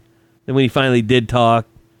talk. And then when he finally did talk,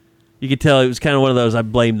 you could tell it was kind of one of those, I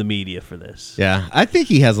blame the media for this. Yeah, I think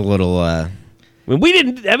he has a little... When we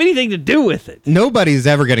didn't have anything to do with it. Nobody's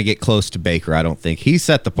ever going to get close to Baker, I don't think. He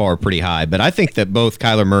set the bar pretty high, but I think that both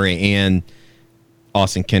Kyler Murray and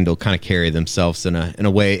Austin Kendall kind of carry themselves in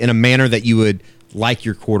a manner that you would like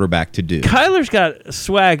your quarterback to do. Kyler's got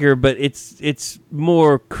swagger, but it's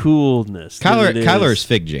more coolness. Kyler's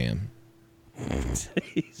fig jam. You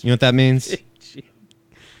know what that means?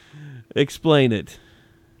 Explain it.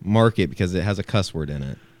 Mark it because it has a cuss word in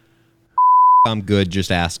it. I'm good,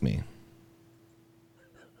 just ask me.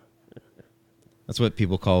 That's what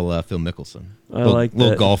people call Phil Mickelson.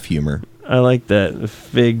 Little golf humor. I like that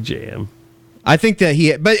fig jam. I think that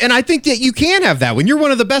I think that you can have that when you're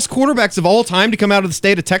one of the best quarterbacks of all time to come out of the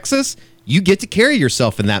state of Texas. You get to carry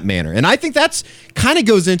yourself in that manner, and I think that's kind of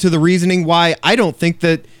goes into the reasoning why I don't think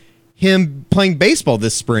that him playing baseball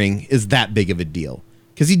this spring is that big of a deal,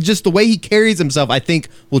 because the way he carries himself, I think,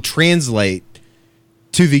 will translate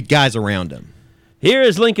to the guys around him. Here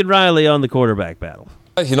is Lincoln Riley on the quarterback battle.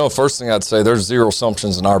 You know, first thing I'd say, there's zero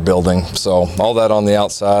assumptions in our building. So all that on the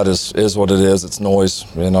outside is what it is. It's noise.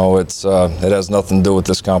 You know, it has nothing to do with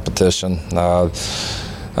this competition.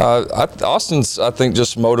 Austin's, I think,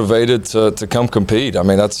 just motivated to come compete. I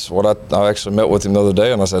mean, that's what I actually met with him the other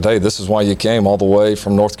day, and I said, hey, this is why you came all the way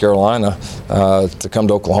from North Carolina to come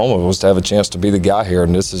to Oklahoma, was to have a chance to be the guy here,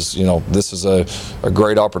 and this is a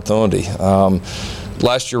great opportunity.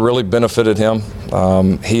 Last year really benefited him.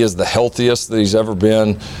 He is the healthiest that he's ever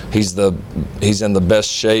been. He's in the best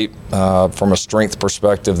shape from a strength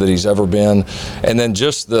perspective that he's ever been. And then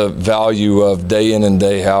just the value of day in and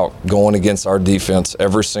day out going against our defense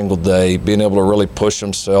every single day, being able to really push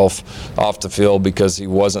himself off the field because he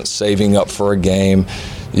wasn't saving up for a game.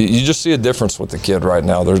 You just see a difference with the kid right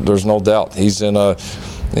now. There's no doubt. He's in a...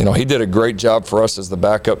 You know, he did a great job for us as the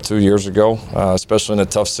backup 2 years ago, especially in a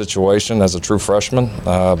tough situation as a true freshman.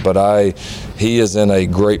 But he is in a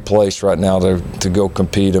great place right now to go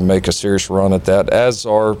compete and make a serious run at that, as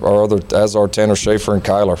are Tanner Schaefer and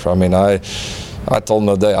Kyler. I mean, I told him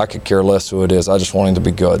the other day I could care less who it is. I just want him to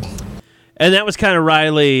be good. And that was kind of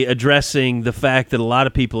Riley addressing the fact that a lot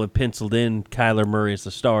of people have penciled in Kyler Murray as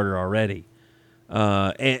the starter already.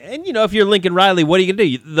 And you know, if you're Lincoln Riley, what are you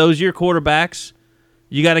going to do? Those are your quarterbacks.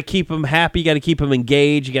 You got to keep them happy. You got to keep them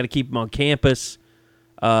engaged. You got to keep them on campus.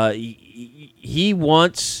 He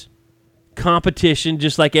wants competition,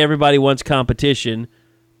 just like everybody wants competition,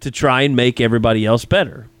 to try and make everybody else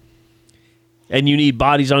better. And you need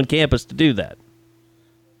bodies on campus to do that.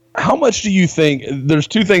 How much do you think? There's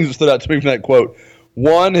two things that stood out to me from that quote.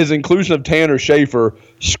 One, his inclusion of Tanner Schaefer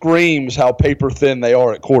screams how paper thin they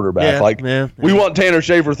are at quarterback. We want Tanner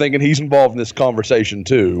Schaefer thinking he's involved in this conversation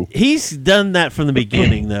too. He's done that from the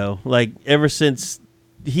beginning, though. Like ever since,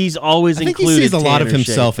 he's always included. I think he sees a lot of Tanner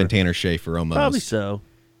himself Schaefer. in Tanner Schaefer almost. Probably so.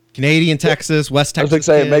 Canadian Texas, West Texas. I was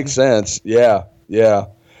going to say it makes sense. Yeah.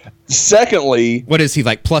 Secondly, what is he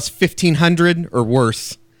like? Plus 1,500 or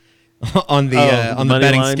worse on the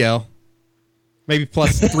betting line? scale. Maybe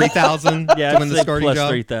plus 3,000 yeah, to win the starting plus job.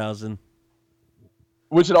 3,000.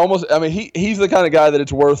 which it almost, I mean, he's the kind of guy that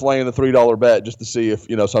it's worth laying the $3 bet just to see if,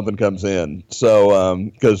 something comes in. So,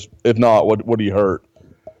 because if not, what do you hurt?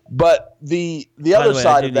 But the other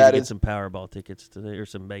side of that is some Powerball tickets today or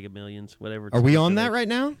some Mega Millions, whatever. Are we on that right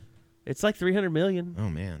now? It's like 300 million. Oh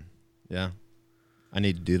man, yeah, I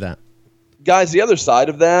need to do that. Guys, the other side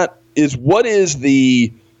of that is when is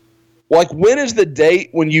the date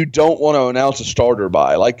when you don't want to announce a starter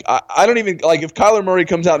by? Like, I don't even, like, if Kyler Murray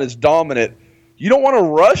comes out and is dominant, you don't want to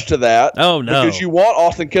rush to that. Oh, no. Because you want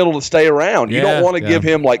Austin Kendall to stay around. You don't want to give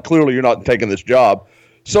him, like, clearly you're not taking this job.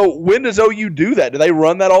 So when does OU do that? Do they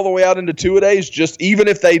run that all the way out into two-a-days, just even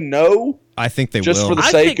if they know? I think they just will. for the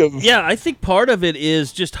sake of... Yeah, I think part of it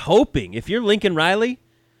is just hoping. If you're Lincoln Riley,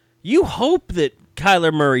 you hope that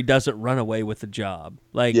Kyler Murray doesn't run away with the job.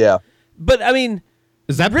 Like, yeah. But, I mean...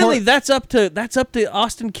 Is that really that's up to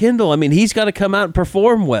Austin Kendall. I mean, he's got to come out and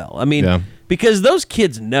perform well. I mean, because those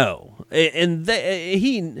kids know, and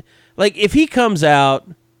if he comes out,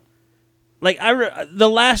 the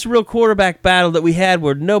last real quarterback battle that we had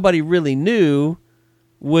where nobody really knew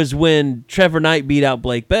was when Trevor Knight beat out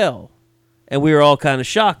Blake Bell, and we were all kind of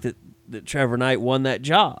shocked that Trevor Knight won that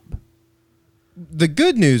job. The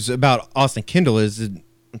good news about Austin Kendall is, I'm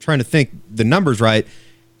trying to think the numbers right.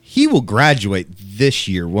 He will graduate this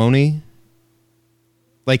year, won't he?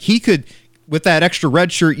 Like, he could, with that extra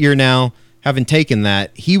redshirt year now, having taken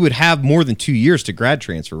that, he would have more than 2 years to grad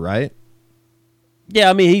transfer, right? Yeah,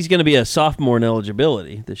 I mean, he's going to be a sophomore in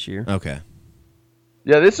eligibility this year. Okay.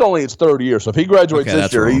 Yeah, this is only his third year, so if he graduates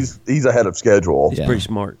this year, wrong. he's ahead of schedule. He's pretty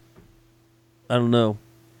smart. I don't know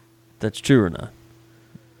if that's true or not.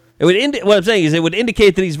 What I'm saying is it would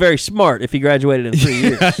indicate that he's very smart if he graduated in 3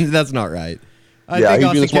 years. That's not right. I Yeah, think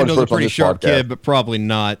he'd be the Austin smartest Kendall's a person on pretty this sharp podcast. kid, but probably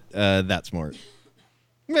not that smart.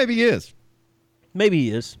 Maybe he is. Maybe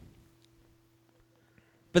he is.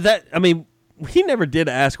 But he never did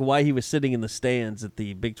ask why he was sitting in the stands at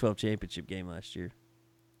the Big 12 championship game last year.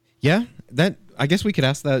 Yeah, I guess we could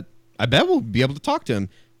ask that. I bet we'll be able to talk to him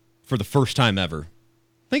for the first time ever.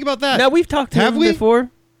 Think about that. Now, we've talked to him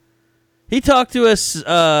before. He talked to us,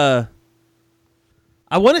 I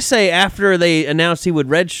want to say after they announced he would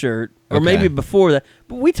redshirt, or maybe before that.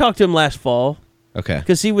 But we talked to him last fall. Okay.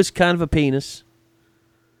 Because he was kind of a penis.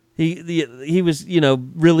 He was,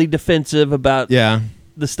 really defensive about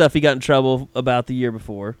the stuff he got in trouble about the year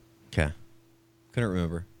before. Okay. Couldn't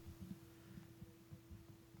remember.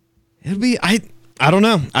 It'll be I don't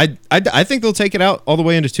know. I think they'll take it out all the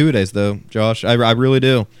way into 2-a-days though, Josh. I really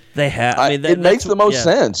do. They have. It makes the most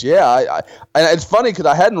sense. Yeah. And it's funny because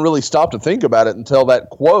I hadn't really stopped to think about it until that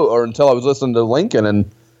quote or until I was listening to Lincoln.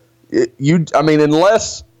 And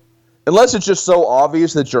unless it's just so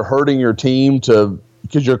obvious that you're hurting your team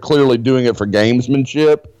because you're clearly doing it for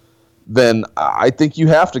gamesmanship, then I think you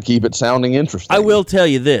have to keep it sounding interesting. I will tell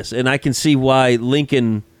you this, and I can see why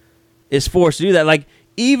Lincoln is forced to do that. Like,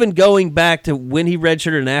 even going back to when he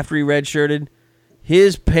redshirted and after he redshirted,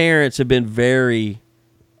 his parents have been very,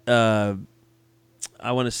 I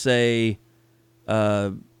want to say,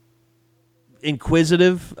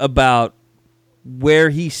 inquisitive about where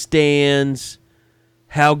he stands,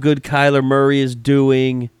 how good Kyler Murray is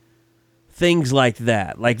doing, things like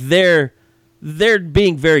that. Like, they're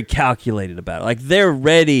being very calculated about it. Like, they're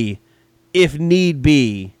ready, if need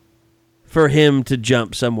be, for him to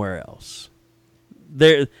jump somewhere else.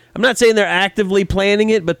 I'm not saying they're actively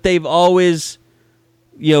planning it, but they've always,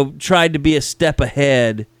 tried to be a step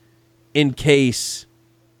ahead in case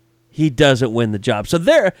he doesn't win the job. So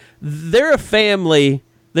they're a family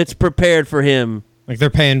that's prepared for him. Like, they're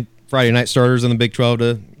paying Friday night starters in the Big 12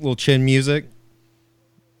 to little chin music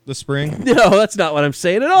this spring. No, that's not what I'm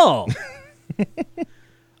saying at all.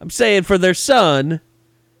 I'm saying for their son,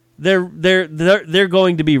 they're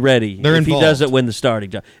going to be ready if involved. he doesn't win the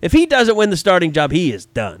starting job. If he doesn't win the starting job, he is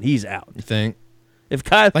done. He's out. You think?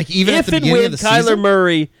 If at the beginning of the Kyler season?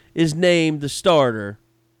 Murray is named the starter,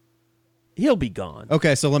 he'll be gone.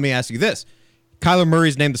 Okay, so let me ask you this. Kyler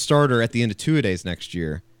Murray's named the starter at the end of 2-a-days next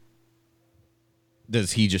year.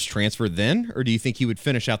 Does he just transfer then, or do you think he would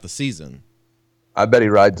finish out the season? I bet he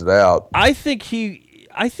rides it out. I think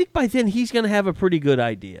by then he's going to have a pretty good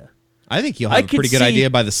idea. I think he'll have a pretty good idea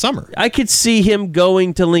by the summer. I could see him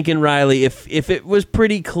going to Lincoln Riley if it was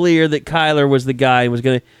pretty clear that Kyler was the guy and was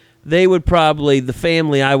going to. They would probably, the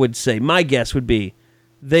family, I would say, my guess would be,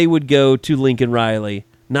 they would go to Lincoln Riley.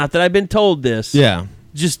 Not that I've been told this. Yeah.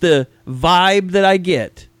 Just the vibe that I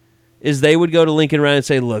get is they would go to Lincoln Riley and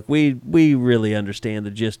say, look, we really understand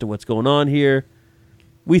the gist of what's going on here.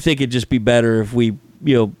 We think it'd just be better if we,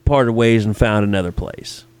 parted ways and found another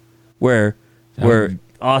place where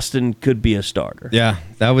Austin could be a starter. Yeah,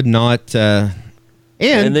 that would not. And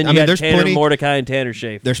then you got there's Tanner Mordecai and Tanner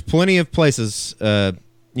Schaefer. There's plenty of places,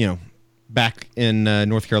 back in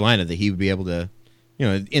North Carolina that he would be able to,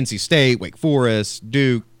 NC State, Wake Forest,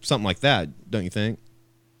 Duke, something like that. Don't you think?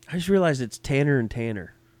 I just realized it's Tanner and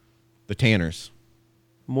Tanner. The Tanners.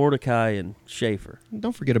 Mordecai and Schaefer.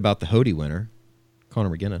 Don't forget about the Hody winner, Connor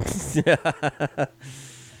McGinnis.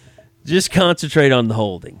 Just concentrate on the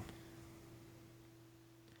holding.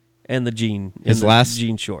 And the jean.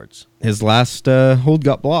 Jean shorts. His last hold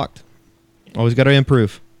got blocked. Always got to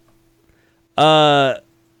improve.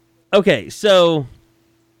 Okay, so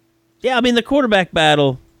yeah, the quarterback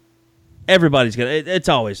battle. Everybody's gonna. It's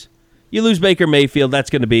always you lose Baker Mayfield. That's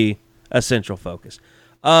going to be a central focus.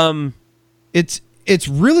 It's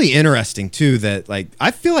really interesting too that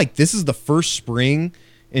I feel like this is the first spring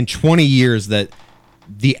in 20 years that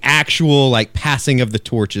the actual like passing of the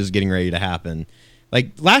torch is getting ready to happen.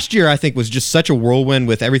 Like last year, I think was just such a whirlwind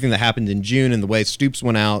with everything that happened in June and the way Stoops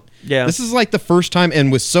went out. Yeah. This is like the first time,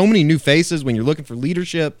 and with so many new faces, when you're looking for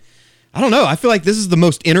leadership, I don't know. I feel like this is the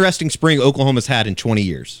most interesting spring Oklahoma's had in 20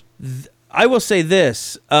 years. I will say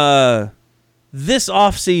this: this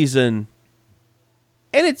offseason,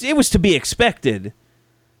 and it was to be expected,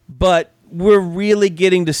 but we're really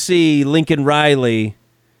getting to see Lincoln Riley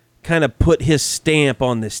kind of put his stamp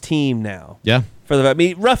on this team now. Yeah.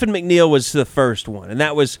 Ruffin McNeil was the first one, and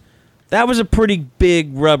that was a pretty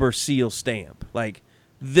big rubber seal stamp. Like,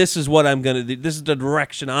 this is what I'm going to do. This is the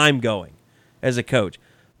direction I'm going as a coach.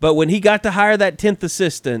 But when he got to hire that 10th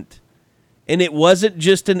assistant, and it wasn't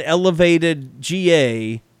just an elevated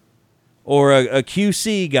GA or a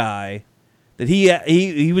QC guy, that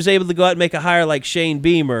he was able to go out and make a hire like Shane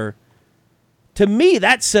Beamer, to me,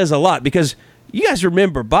 that says a lot. Because you guys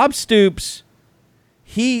remember, Bob Stoops,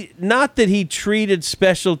 not that he treated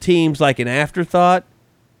special teams like an afterthought,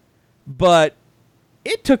 but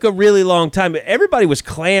it took a really long time. Everybody was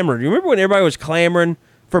clamoring. You remember when everybody was clamoring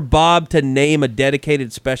for Bob to name a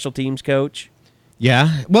dedicated special teams coach?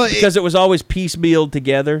 Yeah. Well, because it was always piecemealed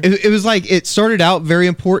together. It was like it started out very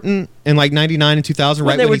important in like 99 and 2000,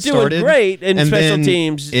 right when he started. They were doing great in special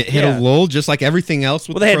teams. It hit a lull just like everything else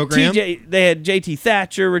with the program. They had JT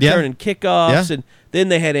Thatcher returning kickoffs, and then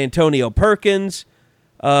they had Antonio Perkins.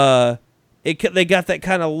 They got that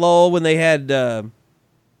kind of lull when they had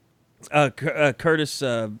Curtis.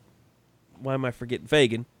 Why am I forgetting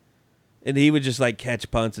Fagan? And he would just like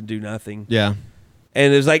catch punts and do nothing. Yeah,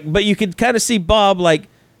 and it was like, but you could kind of see Bob like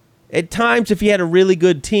at times if he had a really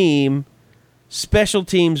good team, special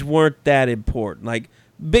teams weren't that important. Like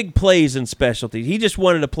big plays in special teams, he just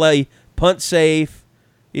wanted to play punt safe.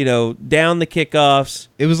 Down the kickoffs.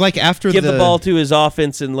 It was like give the ball to his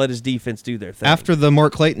offense and let his defense do their thing. After the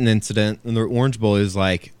Mark Clayton incident in the Orange Bowl, is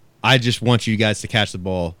like, I just want you guys to catch the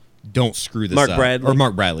ball. Don't screw this up.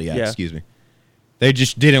 Mark Bradley, excuse me. They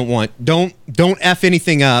just didn't want, don't F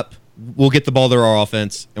anything up. We'll get the ball to our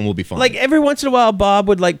offense and we'll be fine. Like every once in a while, Bob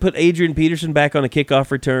would like put Adrian Peterson back on a kickoff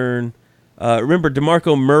return. Remember,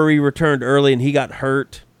 DeMarco Murray returned early and he got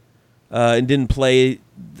hurt and didn't play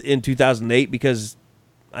in 2008 because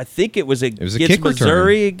I think it was against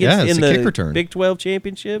Missouri in the Big 12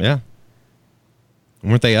 championship. Yeah.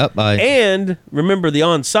 Weren't they up by? And remember the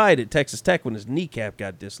onside at Texas Tech when his kneecap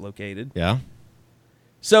got dislocated. Yeah.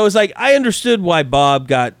 So it's like I understood why Bob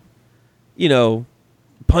got,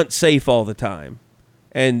 punt safe all the time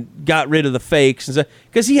and got rid of the fakes and stuff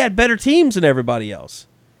because he had better teams than everybody else.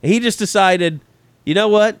 And he just decided, you know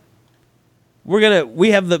what?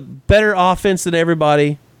 We have the better offense than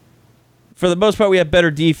everybody. For the most part, we have better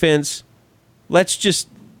defense. Let's just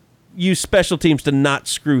use special teams to not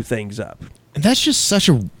screw things up. And that's just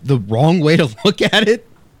the wrong way to look at it,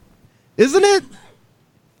 isn't it?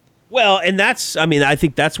 Well, and I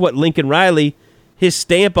think that's what Lincoln Riley, his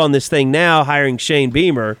stamp on this thing now, hiring Shane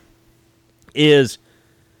Beamer, is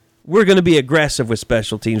we're going to be aggressive with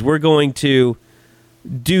special teams. We're going to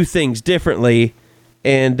do things differently.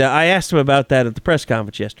 And I asked him about that at the press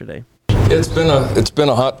conference yesterday. It's been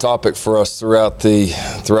a hot topic for us throughout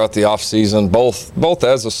the off season, both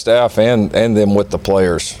as a staff and then with the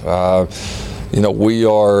players. We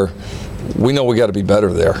know we got to be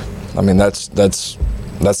better there. I mean that's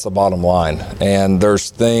the bottom line. And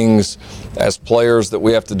there's things as players that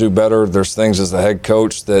we have to do better. There's things as the head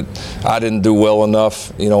coach that I didn't do well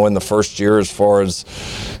enough, in the first year as far as,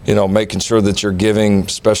 making sure that you're giving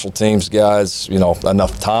special teams guys,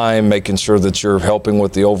 enough time, making sure that you're helping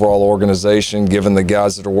with the overall organization, giving the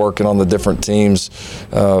guys that are working on the different teams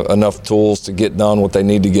enough tools to get done what they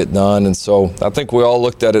need to get done. And so I think we all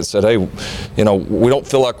looked at it and said, hey, we don't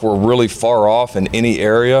feel like we're really far off in any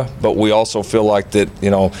area, but we also feel like that,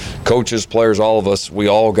 coaches, players, all of us, we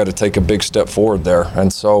all got to take a big step forward there.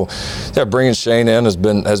 And so, bringing Shane in has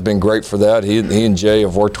been great for that. He and Jay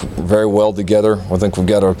have worked very well together. I think we've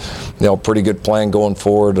got a pretty good plan going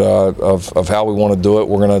forward of how we want to do it.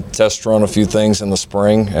 We're going to test run a few things in the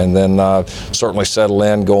spring, and then certainly settle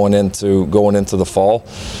in going into the fall.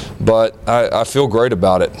 But I feel great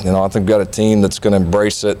about it. I think we've got a team that's going to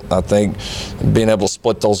embrace it. I think being able to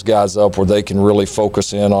split those guys up where they can really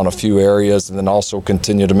focus in on a few areas and then also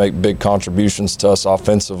continue to make big contributions to us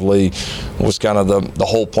offensively was kind of the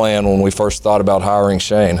whole plan when we first thought about hiring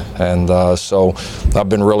Shane. And so I've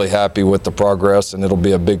been really happy with the progress, and it'll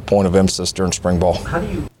be a big point of emphasis during spring ball.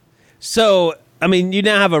 So, you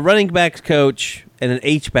now have a running backs coach and an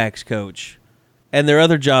H-backs coach, and their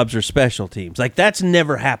other jobs are special teams. Like, that's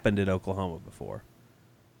never happened at Oklahoma before.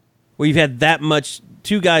 where you've had that much,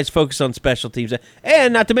 two guys focus on special teams.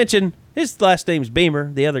 And not to mention, his last name's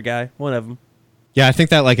Beamer, the other guy, one of them. Yeah, I think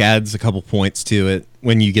that like adds a couple points to it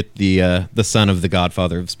when you get the son of the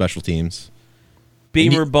godfather of special teams.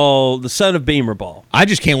 Beamer Ball, the son of Beamer Ball. I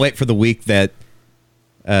just can't wait for the week that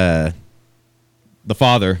the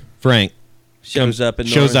father, Frank, shows up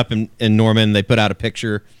in Norman. They put out a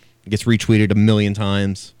picture. It gets retweeted 1 million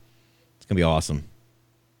times. It's going to be awesome.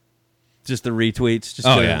 Just the retweets.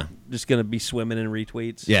 Just gonna be swimming in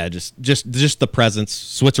retweets. Yeah, just the presence.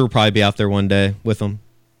 Switzer will probably be out there one day with them.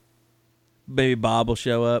 Maybe Bob will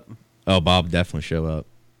show up. Oh, Bob will definitely show up.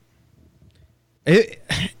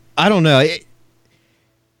 I don't know.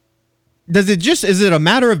 Is it a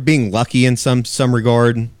matter of being lucky in some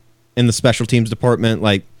regard in the special teams department?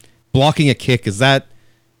 Like blocking a kick, is that,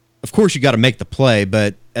 of course you got to make the play,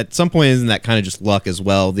 but at some point isn't that kind of just luck as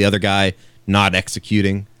well? The other guy not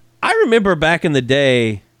executing. I remember back in the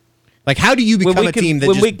day. Like, how do you become a team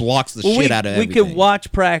that just blocks the shit out of everything? We could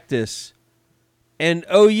watch practice, and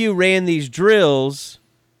OU ran these drills,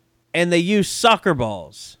 and they used soccer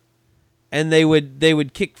balls, and they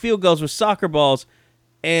would kick field goals with soccer balls,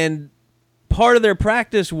 and part of their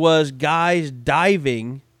practice was guys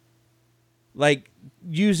diving, like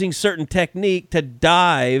using certain technique to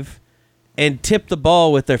dive and tip the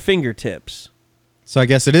ball with their fingertips. So I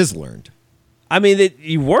guess it is learned. I mean,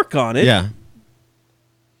 you work on it. Yeah.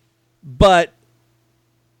 But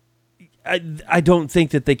I don't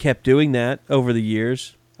think that they kept doing that over the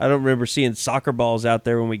years. I don't remember seeing soccer balls out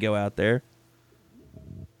there when we go out there.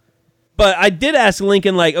 But I did ask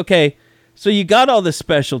Lincoln, like, okay, so you got all this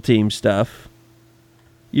special team stuff.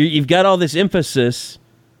 You've got all this emphasis.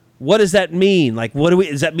 What does that mean? Like,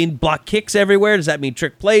 does that mean block kicks everywhere? Does that mean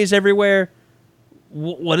trick plays everywhere?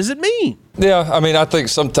 What does it mean? Yeah, I mean, I think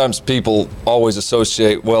sometimes people always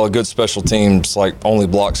associate, well, a good special teams like only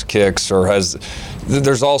blocks kicks or has.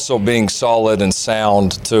 There's also being solid and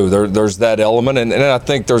sound too. There's that element, and I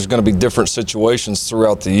think there's going to be different situations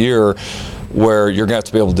throughout the year where you're going to have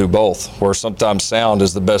to be able to do both. Where sometimes sound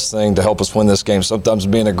is the best thing to help us win this game. Sometimes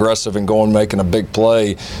being aggressive and going making a big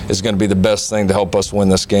play is going to be the best thing to help us win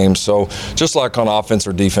this game. So just like on offense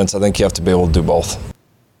or defense, I think you have to be able to do both.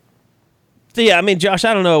 So, yeah, I mean, Josh,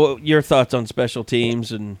 I don't know your thoughts on special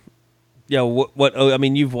teams and, you know, I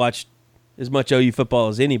mean, you've watched as much OU football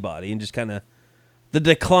as anybody and just kind of the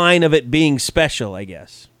decline of it being special, I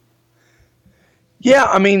guess. Yeah,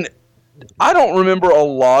 I mean, I don't remember a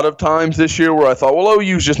lot of times this year where I thought, well,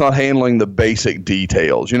 OU's just not handling the basic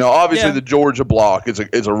details. You know, obviously the Georgia block is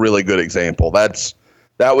a really good example. That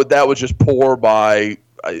was just poor by,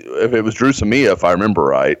 if it was Drew Samia, if I remember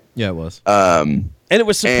right. Yeah, it was. And it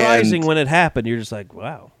was surprising when it happened. You're just like,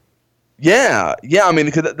 wow. Yeah. I mean,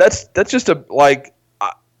 because that's just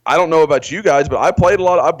I don't know about you guys, but I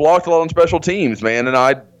blocked a lot on special teams, man,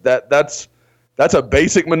 and that's a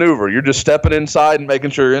basic maneuver. You're just stepping inside and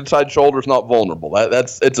making sure your inside shoulder's not vulnerable.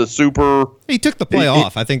 It's a super. He took the play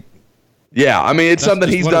off, I think. Yeah, I mean, it's something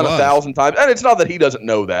he's done 1,000 times, and it's not that he doesn't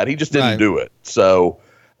know that. He just didn't do it. So,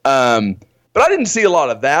 but I didn't see a lot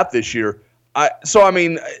of that this year.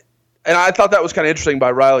 And I thought that was kind of interesting by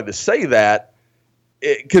Riley to say that,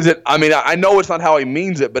 because I know it's not how he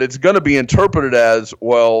means it, but it's going to be interpreted as,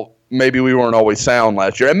 well, maybe we weren't always sound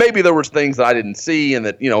last year, and maybe there was things that I didn't see, and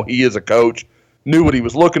that, you know, he is a coach, knew what he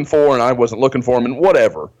was looking for, and I wasn't looking for him, and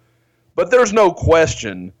whatever. But there's no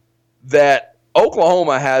question that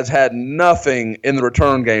Oklahoma has had nothing in the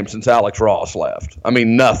return game since Alex Ross left. I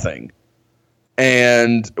mean, nothing.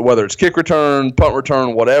 And whether it's kick return, punt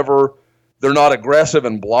return, whatever, they're not aggressive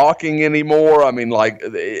and blocking anymore. I mean, like,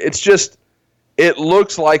 it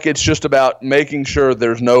looks like it's just about making sure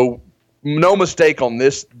there's no mistake on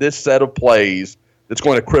this set of plays that's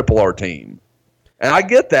going to cripple our team. And I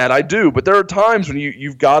get that, I do, but there are times when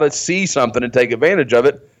you've got to see something and take advantage of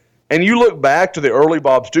it. And you look back to the early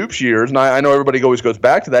Bob Stoops years, and I know everybody always goes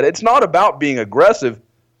back to that. It's not about being aggressive.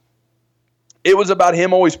 It was about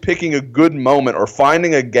him always picking a good moment or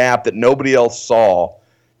finding a gap that nobody else saw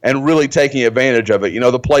and really taking advantage of it. You know,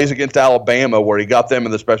 the plays against Alabama where he got them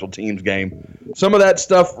in the special teams game. Some of that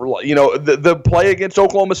stuff, you know, the play against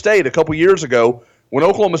Oklahoma State a couple years ago when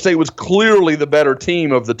Oklahoma State was clearly the better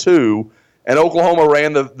team of the two, and Oklahoma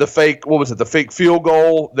ran the fake, what was it, the fake field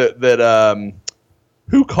goal that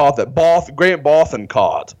who caught that? Grant Bothan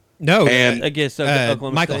caught. No, and against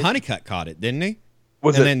Oklahoma Michael State. Honeycutt caught it, didn't he?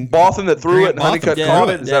 Was it Bothan that threw it and Honeycutt caught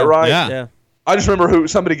it? Is that right? Yeah. I just remember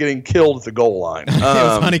somebody getting killed at the goal line. It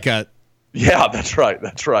was Honeycutt. Yeah, that's right.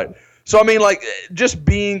 So, I mean, like, just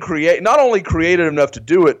being not only creative enough to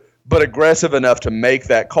do it, but aggressive enough to make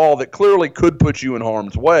that call that clearly could put you in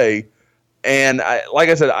harm's way. And like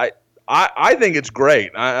I said, I think it's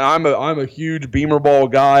great. I'm a huge Beamer ball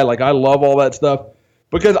guy. Like, I love all that stuff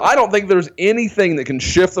because I don't think there's anything that can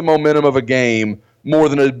shift the momentum of a game more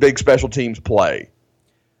than a big special teams play.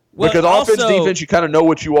 Well, because offense, defense, you kind of know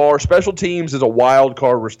what you are. Special teams is a wild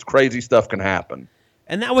card where crazy stuff can happen.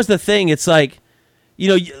 And that was the thing. It's like,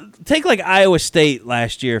 take like Iowa State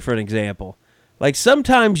last year for an example. Like,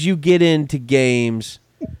 sometimes you get into games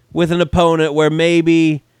with an opponent where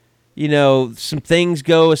maybe, some things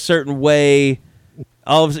go a certain way.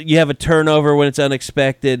 All of a sudden you have a turnover when it's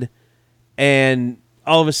unexpected, and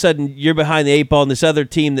all of a sudden you're behind the eight ball, and this other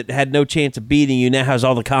team that had no chance of beating you now has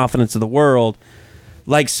all the confidence of the world.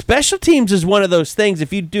 Like, special teams is one of those things.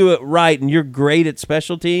 If you do it right and you're great at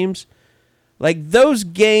special teams, like, those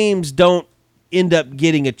games don't end up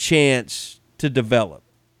getting a chance to develop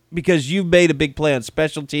because you've made a big play on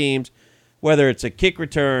special teams, whether it's a kick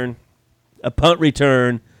return, a punt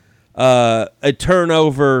return, a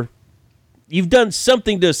turnover. You've done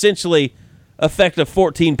something to essentially affect a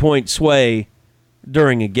 14-point sway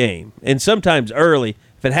during a game. And sometimes early,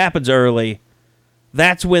 if it happens early,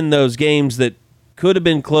 that's when those games that could have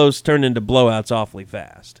been close turn into blowouts awfully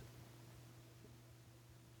fast.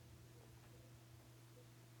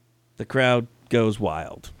 The crowd goes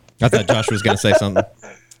wild. I thought Josh was going to say something.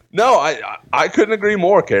 No, I couldn't agree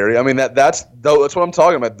more, Kerry. I mean, that's what I'm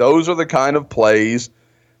talking about. Those are the kind of plays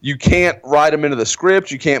you can't write them into the script.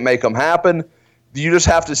 You can't make them happen. You just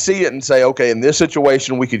have to see it and say, okay, in this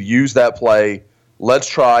situation, we could use that play. Let's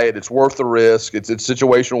try it. It's worth the risk. It's a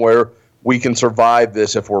situation where we can survive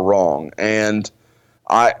this if we're wrong. And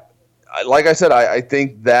like I said, I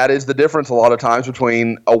think that is the difference a lot of times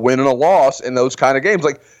between a win and a loss in those kind of games.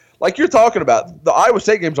 Like you're talking about, the Iowa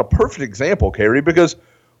State game is a perfect example, Kerry, because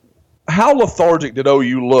how lethargic did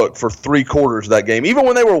OU look for 3 quarters of that game? Even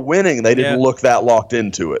when they were winning, they didn't look that locked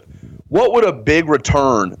into it. What would a big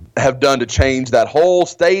return have done to change that whole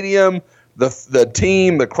stadium, the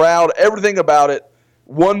team, the crowd, everything about it?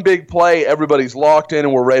 One big play, everybody's locked in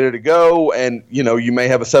and we're ready to go, and you may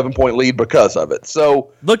have a 7-point lead because of it.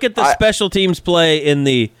 So look at the special teams play in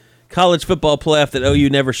the college football playoff that OU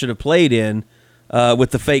never should have played in with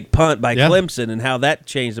the fake punt by Clemson and how that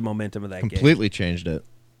changed the momentum of that game. Completely changed it.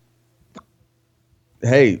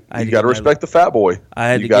 Hey, you got to respect the fat boy.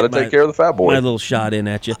 You got to take care of the fat boy. My little shot in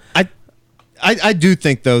at you. I do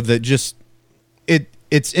think, though, that just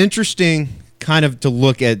it's interesting kind of to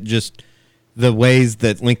look at just the ways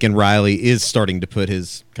that Lincoln Riley is starting to put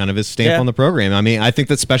his stamp on the program. I mean, I think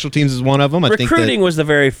that special teams is one of them. Recruiting was the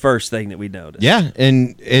very first thing that we noticed. Yeah,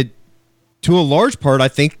 and it, to a large part, I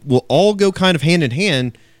think will all go kind of hand in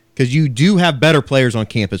hand because you do have better players on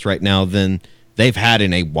campus right now than they've had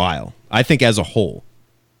in a while. I think as a whole.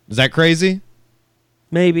 Is that crazy?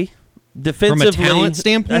 Maybe. Defensively, from a talent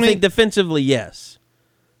standpoint? I think defensively, yes.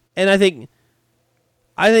 And I think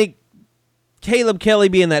Caleb Kelly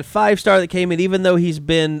being that 5-star that came in, even though he's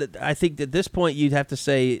been, I think at this point you'd have to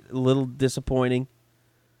say a little disappointing.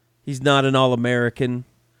 He's not an All-American,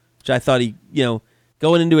 which I thought he,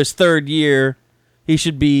 going into his 3rd year, he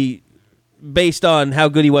should be, based on how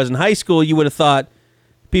good he was in high school, you would have thought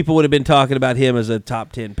people would have been talking about him as a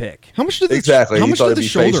top 10 pick. How much did exactly? How he much thought did he'd be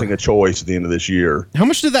facing a choice at the end of this year. How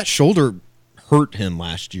much did that shoulder hurt him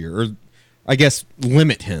last year, or I guess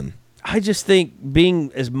limit him? I just think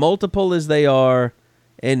being as multiple as they are,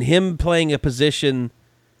 and him playing a position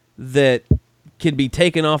that can be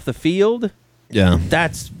taken off the field. Yeah,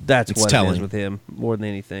 that's what telling. it is with him more than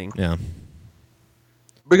anything. Yeah.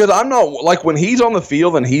 Because I'm not, like, when he's on the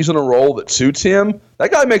field and he's in a role that suits him,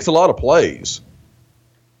 that guy makes a lot of plays,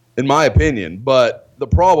 in my opinion. But the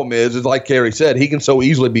problem is like Kerry said, he can so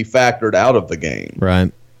easily be factored out of the game.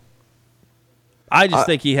 Right. I just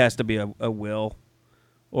think he has to be a Will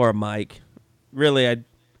or a Mike. Really,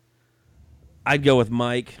 I'd go with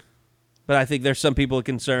Mike. But I think there's some people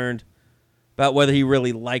concerned about whether he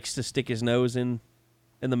really likes to stick his nose in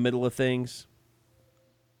the middle of things.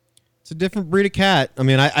 It's a different breed of cat. I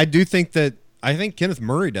mean, I do think that I think Kenneth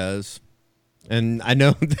Murray does. And I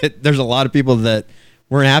know that there's a lot of people that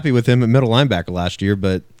weren't happy with him at middle linebacker last year,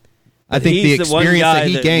 but I think the experience that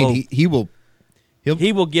he gained, he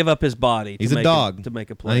will give up his body. He's a dog to make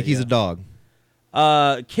a play. I think he's a dog.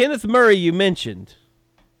 Kenneth Murray, you mentioned,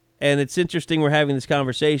 and it's interesting we're having this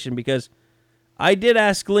conversation because I did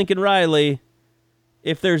ask Lincoln Riley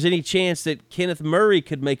if there's any chance that Kenneth Murray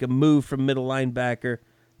could make a move from middle linebacker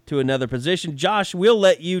to another position. Josh, we'll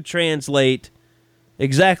let you translate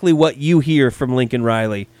exactly what you hear from Lincoln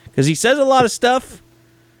Riley because he says a lot of stuff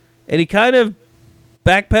and he kind of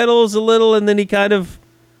backpedals a little and then he kind of,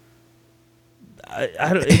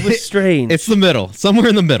 It was strange. It's the middle, somewhere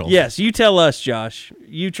in the middle. Yes, you tell us, Josh.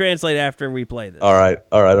 You translate after we play this. All right,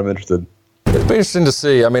 I'm interested. It'd be interesting to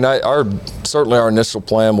see. I mean, certainly our initial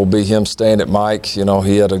plan will be him staying at Mike. You know,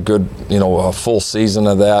 he had a good, a full season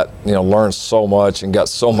of that. Learned so much and got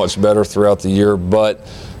so much better throughout the year. But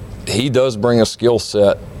he does bring a skill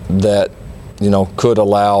set that, could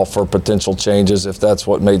allow for potential changes if that's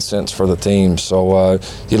what made sense for the team. So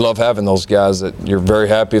you love having those guys that you're very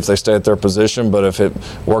happy if they stay at their position, but if it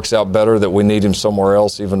works out better that we need him somewhere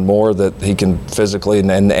else even more, that he can physically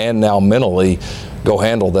and now mentally go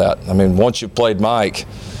handle that. I mean, once you've played Mike,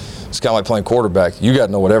 it's kind of like playing quarterback. You got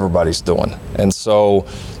to know what everybody's doing. And so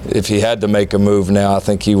if he had to make a move now, I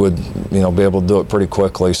think he would, be able to do it pretty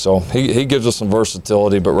quickly. So he gives us some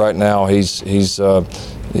versatility, but right now he's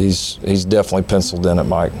definitely penciled in at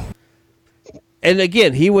Mike. And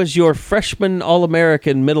again, he was your freshman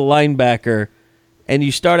All-American middle linebacker, and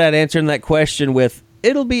you start out answering that question with,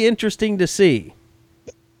 it'll be interesting to see.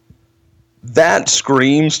 That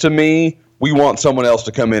screams to me, we want someone else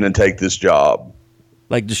to come in and take this job.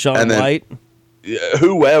 Like Deshaun White?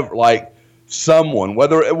 Whoever, like someone,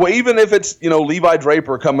 even if it's, Levi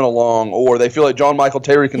Draper coming along, or they feel like John Michael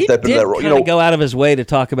Terry can step into that role. He did go out of his way to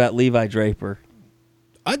talk about Levi Draper.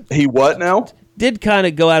 He what now? Did kind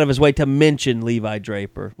of go out of his way to mention Levi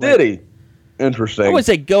Draper. Did he? Interesting. I wouldn't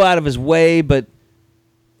say go out of his way, but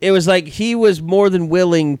it was like he was more than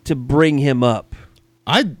willing to bring him up.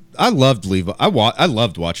 I loved Levi. I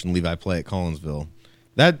loved watching Levi play at Collinsville.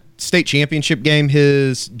 That state championship game,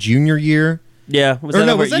 his junior year. Yeah, was that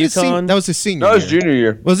UConn? That was his senior. No, his junior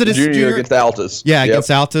year. Was it his junior year against Altus? Yeah, against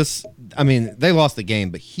Altus. I mean, they lost the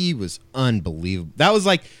game, but he was unbelievable. That was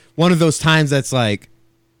like one of those times that's like,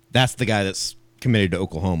 that's the guy that's committed to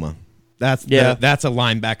Oklahoma. That's a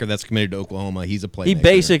linebacker that's committed to Oklahoma. He's a playmaker. He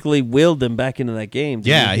basically willed him back into that game.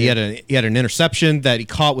 Yeah, he had an interception that he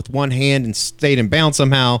caught with one hand and stayed in bounds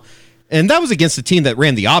somehow. And that was against a team that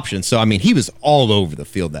ran the option. So, I mean, he was all over the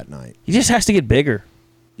field that night. He just has to get bigger.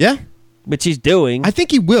 Yeah. Which he's doing. I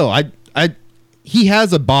think he will. He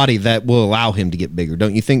has a body that will allow him to get bigger.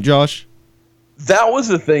 Don't you think, Josh? That was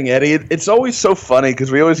the thing, Eddie. It's always so funny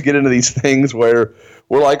because we always get into these things where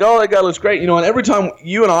we're like, oh, that guy looks great. And every time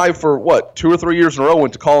you and I, for 2 or 3 years in a row,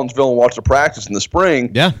 went to Collinsville and watched the practice in the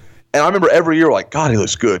spring. Yeah. And I remember every year, like, God, he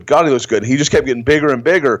looks good. God, he looks good. And he just kept getting bigger and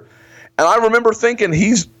bigger. And I remember thinking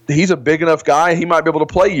he's a big enough guy, he might be able to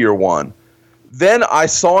play year one. Then I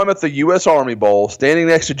saw him at the U.S. Army Bowl standing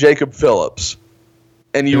next to Jacob Phillips.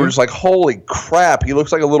 And you were just like, holy crap, he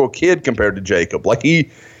looks like a little kid compared to Jacob. Like, he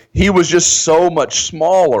was just so much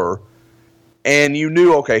smaller. And you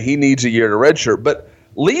knew, okay, he needs a year to redshirt. But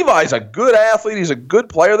Levi's a good athlete. He's a good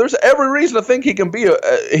player. There's every reason to think he can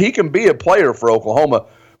be a player for Oklahoma.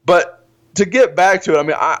 But to get back to it, I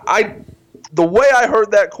mean, the way I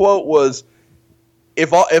heard that quote was,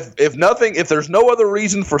 if there's no other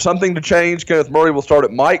reason for something to change, Kenneth Murray will start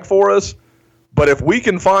at Mike for us. But if we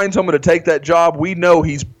can find someone to take that job, we know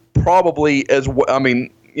he's probably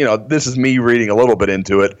this is me reading a little bit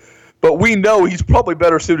into it, but we know he's probably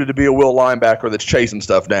better suited to be a will linebacker that's chasing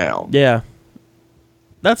stuff down. Yeah.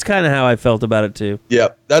 That's kind of how I felt about it too. Yeah,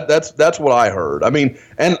 that's what I heard. I mean,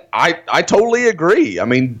 and I totally agree. I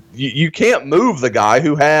mean, you can't move the guy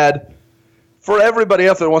who had, for everybody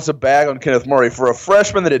else that wants to bag on Kenneth Murray, for a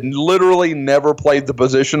freshman that had literally never played the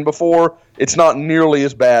position before, it's not nearly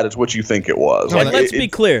as bad as what you think it was. And let's be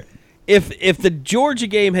clear. If the Georgia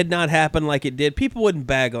game had not happened like it did, people wouldn't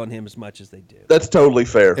bag on him as much as they do. That's totally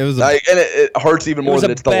fair. It was and it hurts even more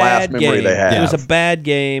that it's the last memory they have. It was a bad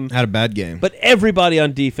game. Had a bad game. But everybody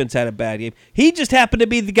on defense had a bad game. He just happened to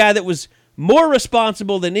be the guy that was more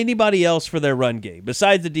responsible than anybody else for their run game,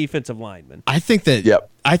 besides the defensive lineman. I think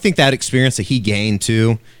that experience that he gained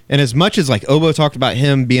too, and as much as like Obo talked about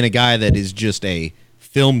him being a guy that is just a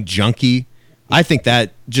film junkie, I think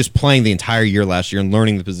that just playing the entire year last year and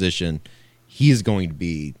learning the position, he is going to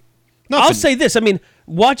be. I'll say this. I mean,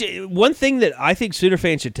 watch it. One thing that I think Sooner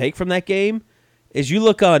fans should take from that game is you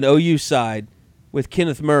look on OU's side with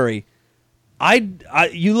Kenneth Murray.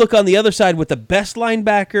 You look on the other side with the best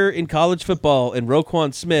linebacker in college football in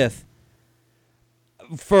Roquan Smith.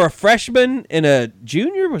 For a freshman and a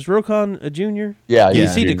junior, was Roquan a junior? Yeah.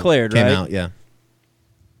 He declared, Came right? out, yeah.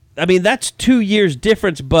 I mean, that's 2 years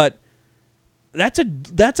difference, but that's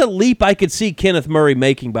a leap I could see Kenneth Murray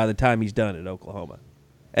making by the time he's done at Oklahoma.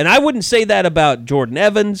 And I wouldn't say that about Jordan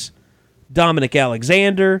Evans, Dominic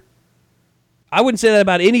Alexander. I wouldn't say that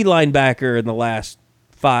about any linebacker in the last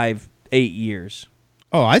 5-8 years.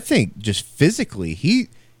 Oh, I think just physically, he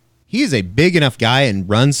is a big enough guy and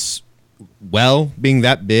runs well being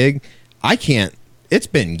that big. I can't it's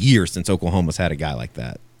been years since Oklahoma's had a guy like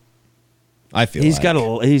that. I feel he's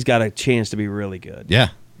got a chance to be really good. Yeah,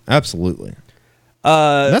 absolutely.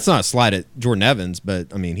 That's not a slight at Jordan Evans,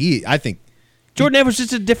 but I mean, I think Jordan Evans is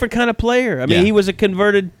just a different kind of player. I mean, he was a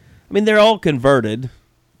converted. I mean, they're all converted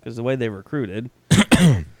because the way they recruited.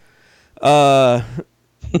 And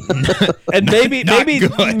maybe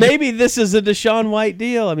this is a Deshaun White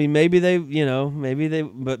deal. I mean, maybe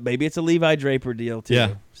but maybe it's a Levi Draper deal too.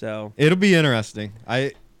 Yeah. So it'll be interesting.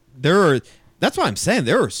 That's why I'm saying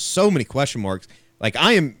there are so many question marks. Like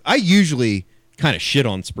I usually kind of shit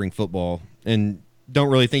on spring football and don't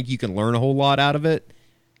really think you can learn a whole lot out of it.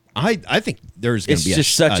 I think there's going to be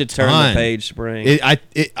just such a turn the page spring. I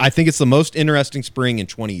think it's the most interesting spring in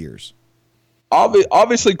 20 years.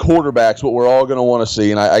 Obviously, quarterback's what we're all going to want to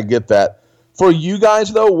see, and I get that. For you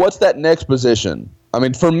guys, though, what's that next position? I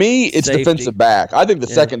mean, for me, it's Safety. Defensive back. I think the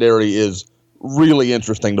secondary is really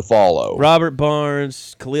interesting to follow. Robert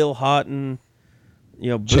Barnes, Khalil Houghton,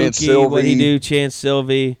 Chance Buki, what he Sylvie. do, Chance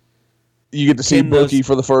Sylvie. You get to see Buki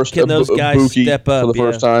for the first can those guys Buki step up, for the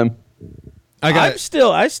first time. I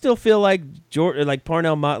still feel like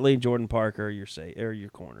Parnell Motley and Jordan Parker are your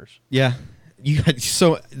corners. Yeah. They're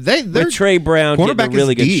With Trey Brown getting a quarterback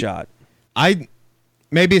really is good deep. shot.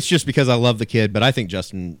 Maybe it's just because I love the kid, but I think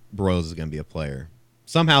Justin Burrows is going to be a player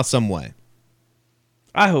somehow, some way.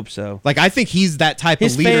 I hope so. Like I think he's that type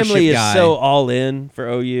His of leadership family is guy. so all in for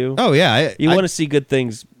OU. Oh yeah, You want to see good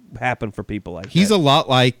things happen for people like he's that. a lot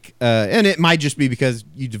like, and it might just be because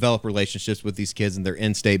you develop relationships with these kids and they're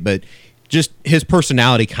in state, but just his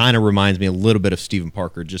personality kind of reminds me a little bit of Stephen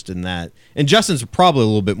Parker, just in that. And Justin's probably a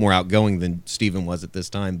little bit more outgoing than Stephen was at this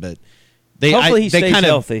time, but Hopefully he stays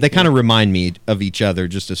healthy. They kind of remind me of each other,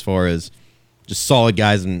 just as far as just solid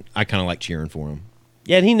guys, and I kind of like cheering for him.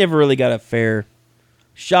 Yeah, and he never really got a fair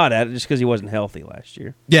shot at it just because he wasn't healthy last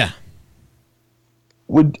year. Yeah.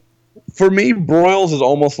 For me, Broyles is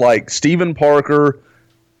almost like Stephen Parker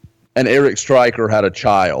and Eric Stryker had a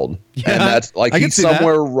child. Yeah, and that's like I can he's see that.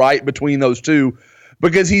 somewhere right between those two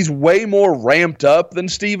because he's way more ramped up than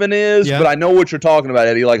Stephen is. Yeah. But I know what you're talking about,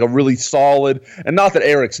 Eddie, like a really solid, and not that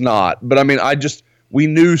Eric's not, but I mean, we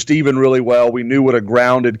knew Stephen really well. We knew what a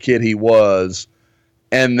grounded kid he was.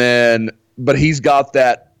 But he's got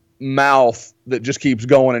that mouth that just keeps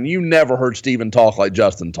going, and you never heard Stephen talk like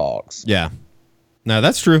Justin talks. Yeah. No,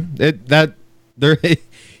 that's true.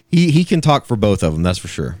 He can talk for both of them, that's for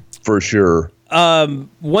sure. For sure.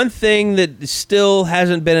 One thing that still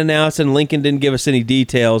hasn't been announced, and Lincoln didn't give us any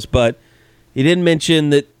details, but he didn't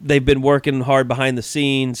mention that they've been working hard behind the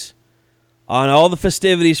scenes on all the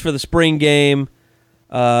festivities for the spring game.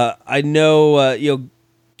 I know,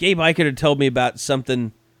 Gabe Eichert had told me about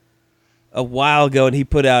something a while ago, and he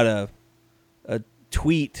put out a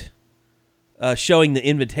tweet showing the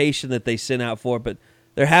invitation that they sent out for it. But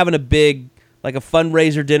they're having a big, like a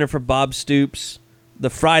fundraiser dinner for Bob Stoops the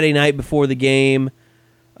Friday night before the game.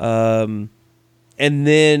 And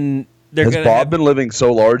then they're Has going Bob been living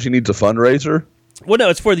so large he needs a fundraiser? Well, no,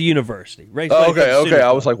 it's for the university. Right? Okay.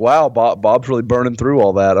 I was like, wow, Bob's really burning through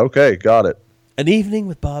all that. Okay, got it. An evening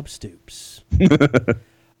with Bob Stoops.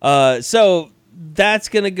 So that's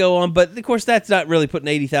going to go on, but of course that's not really putting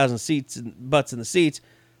 80,000 butts in the seats.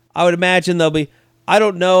 I would imagine there'll be, I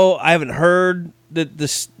don't know, I haven't heard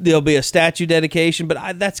that there'll be a statue dedication,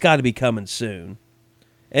 but that's got to be coming soon.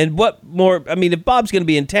 And what more, I mean, if Bob's going to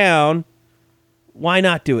be in town, why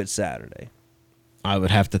not do it Saturday? I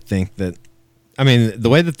would have to think that, I mean, the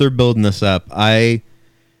way that they're building this up, I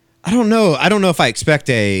don't know. I don't know if I expect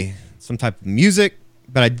some type of music,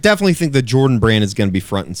 but I definitely think the Jordan brand is going to be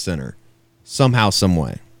front and center somehow, some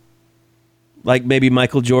way. Like maybe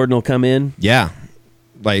Michael Jordan will come in? Yeah.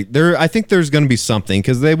 Like I think there's going to be something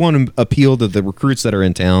because they want to appeal to the recruits that are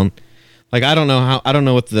in town. Like I don't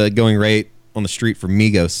know what the going rate on the street for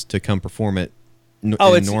Migos to come perform at.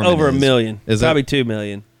 It's over $1 million. Is probably $2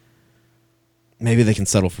 million. Maybe they can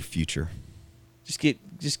settle for Future. Just get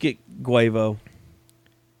Quavo.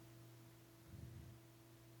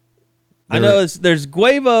 I know there's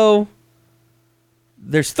Quavo.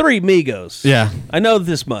 There's 3 Migos. Yeah. I know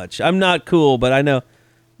this much. I'm not cool, but I know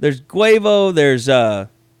there's Quavo. There's God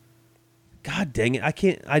dang it,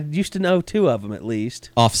 I used to know 2 of them at least.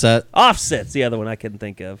 Offset's the other one I couldn't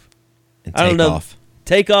think of. And I don't know. Takeoff.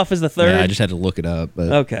 Takeoff is the third. Yeah, I just had to look it up.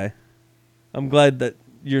 But okay. I'm glad that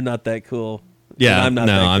you're not that cool. yeah, and I'm not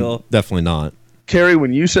that cool. I'm definitely not. Carrie,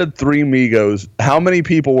 when you said 3 Migos, how many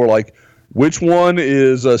people were like, which one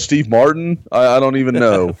is Steve Martin? I don't even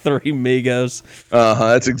know. 3 Migos.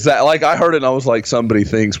 That's exactly like I heard it and I was like, somebody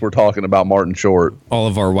thinks we're talking about Martin Short. All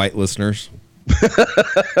of our white listeners.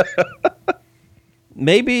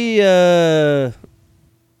 Maybe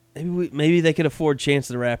Maybe they could afford Chance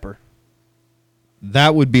the Rapper.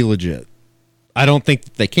 That would be legit. I don't think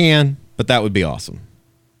that they can, but that would be awesome.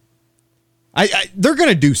 They're going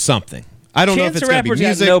to do something. I don't know if it's going to be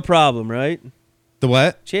music. Got no problem, right? The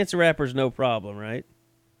what? Chance the Rapper's no problem, right?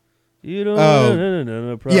 You don't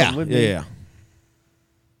no problem with me. Yeah.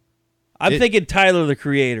 I'm thinking Tyler the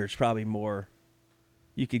Creator's probably more.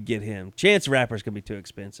 You could get him. Chance the Rapper's going to be too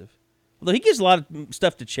expensive. Although he gives a lot of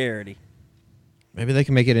stuff to charity. Maybe they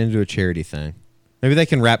can make it into a charity thing. Maybe they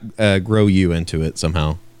can wrap Grow You into it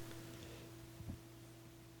somehow.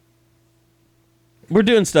 We're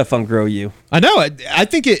doing stuff on Grow You. I know. I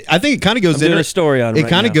think it kind of goes into a story on it. It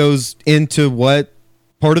kind of goes into what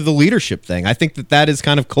part of the leadership thing. I think that is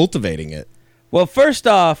kind of cultivating it. Well, first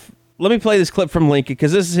off, let me play this clip from Lincoln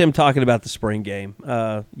because this is him talking about the spring game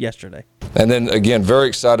yesterday. And then again, very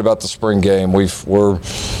excited about the spring game. We've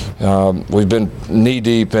been knee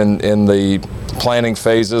deep in the planning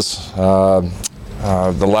phases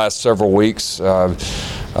the last several weeks. I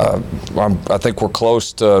think we're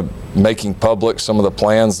close to making public some of the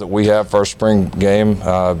plans that we have for our spring game,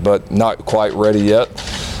 but not quite ready yet.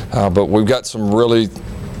 But we've got some really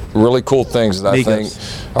cool things that I think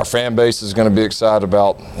our fan base is going to be excited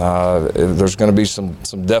about. There's going to be some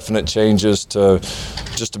definite changes to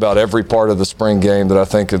just about every part of the spring game that I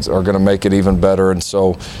think are going to make it even better. And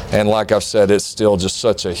like I've said, it's still just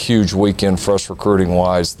such a huge weekend for us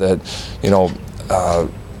recruiting-wise that,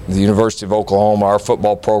 the University of Oklahoma, our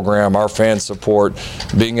football program, our fan support,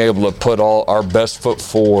 being able to put all our best foot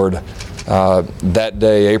forward that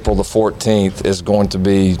day, April the 14th, is going to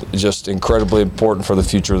be just incredibly important for the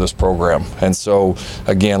future of this program. And so,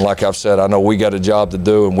 again, like I've said, I know we got a job to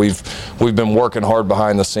do, and we've been working hard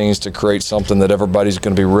behind the scenes to create something that everybody's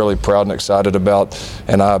going to be really proud and excited about.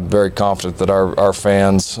 And I'm very confident that our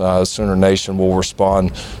fans, Sooner Nation, will respond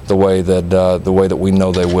the way that we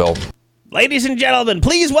know they will. Ladies and gentlemen,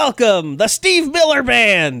 please welcome the Steve Miller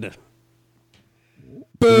Band.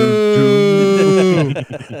 Boom.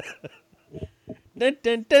 I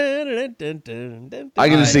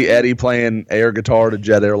can just see Eddie playing air guitar to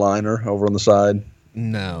Jet Airliner over on the side.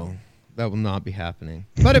 No, that will not be happening.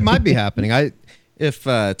 But it might be happening. If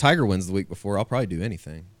Tiger wins the week before, I'll probably do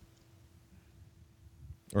anything.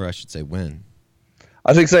 Or I should say win.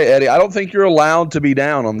 I think, Eddie, I don't think you're allowed to be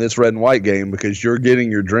down on this red and white game because you're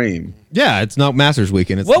getting your dream. Yeah, it's not Masters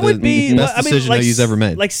weekend. It's what would be best decision he's ever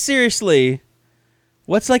made. Like, seriously,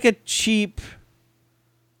 what's like a cheap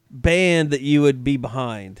band that you would be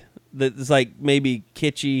behind that's like maybe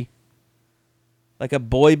kitschy, like a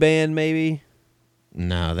boy band maybe?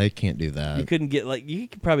 No, they can't do that. You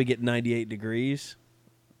could probably get 98 Degrees.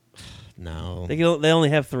 No. They only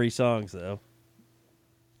have 3 songs though.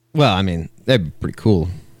 Well, I mean, that'd be pretty cool.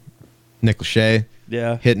 Nick Lachey,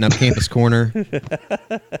 hitting up Campus Corner.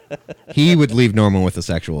 He would leave Norman with a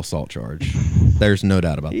sexual assault charge. There's no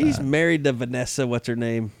doubt about that. He's married to Vanessa, what's her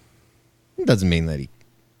name? It doesn't mean that he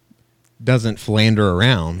doesn't philander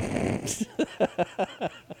around.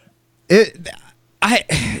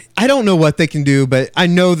 I don't know what they can do, but I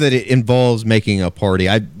know that it involves making a party.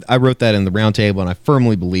 I wrote that in the round table, and I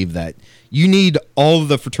firmly believe that you need all of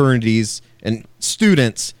the fraternities and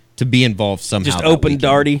students to be involved somehow. Just open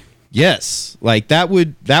Darty. Yes, like that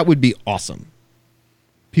would be awesome.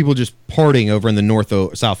 People just partying over in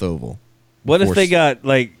the South Oval. What if they got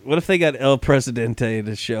El Presidente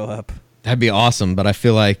to show up? That'd be awesome, but I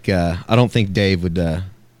feel like I don't think Dave would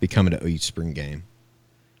be coming to each spring game.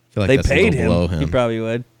 I feel like they that's paid a little below him. He probably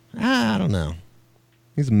would. I don't know.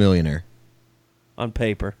 He's a millionaire on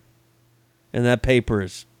paper, and that paper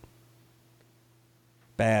is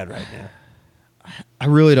bad right now. I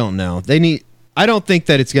really don't know. I don't think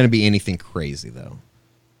that it's going to be anything crazy though.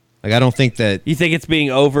 Like I don't think that. You think it's being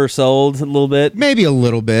oversold a little bit? Maybe a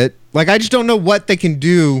little bit. Like I just don't know what they can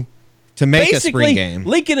do to make a spring game.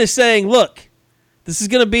 Lincoln is saying, "Look, this is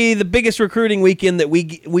going to be the biggest recruiting weekend that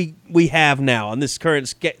we have now on this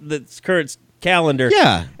current calendar.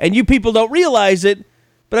 Yeah, and you people don't realize it,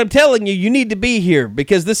 but I'm telling you, you need to be here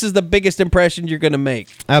because this is the biggest impression you're going to make."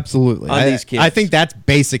 Absolutely, on these kids. I think that's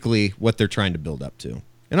basically what they're trying to build up to,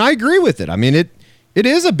 and I agree with it. I mean, it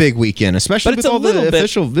is a big weekend, especially with all the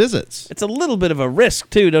official visits. It's a little bit of a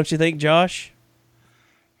risk too, don't you think, Josh?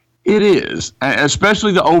 It is,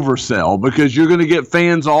 especially the oversell, because you're going to get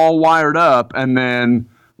fans all wired up, and then,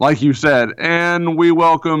 like you said, and we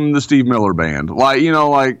welcome the Steve Miller Band.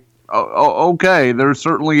 Okay, there's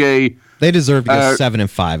certainly They deserve to go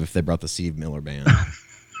 7-5 if they brought the Steve Miller Band.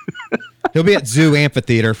 He'll be at Zoo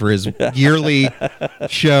Amphitheater for his yearly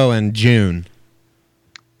show in June.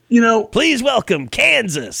 Please welcome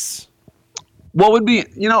Kansas. What would be,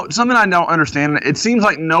 something I don't understand? It seems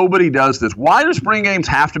like nobody does this. Why do spring games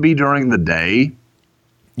have to be during the day?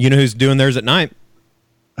 You know who's doing theirs at night?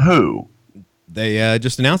 Who? They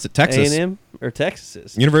just announced it. Texas. A&M or Texas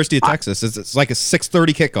is. University of Texas. It's like a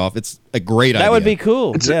 6:30 kickoff. It's a great idea. That would be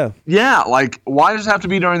cool. Yeah, like, why does it have to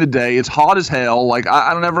be during the day? It's hot as hell. Like,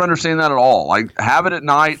 I don't ever understand that at all. Like, have it at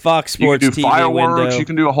night. Fox Sports you can do TV fireworks. window. You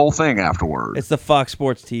can do a whole thing afterwards. It's the Fox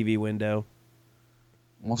Sports TV window.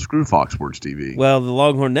 Well, screw Fox Sports TV. Well, the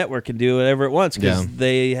Longhorn Network can do whatever it wants because Yeah.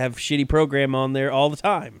 they have shitty program on there all the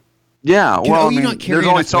time. Yeah, well, you not there's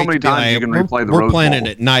only so many times you can replay the Rose We're playing Bowl.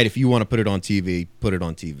 it at night. If you want to put it on TV, put it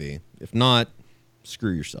on TV. If not, screw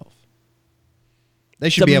yourself. They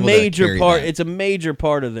should be able to carry that. It's a major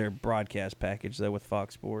part of their broadcast package, though, with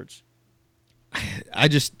Fox Sports. I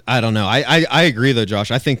don't know. I agree though, Josh.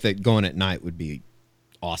 I think that going at night would be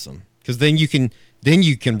awesome because then you can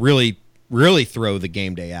really throw the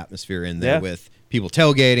game day atmosphere in there with people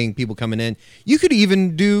tailgating, people coming in. You could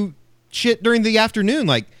even do shit during the afternoon,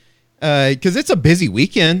 like because it's a busy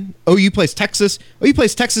weekend. OU plays Texas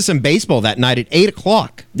in baseball that night at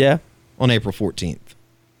 8:00. Yeah, on April 14th.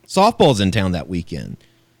 Softball's in town that weekend,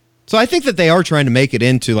 so I think that they are trying to make it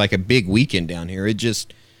into like a big weekend down here. It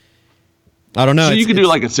just. I don't know. So you could do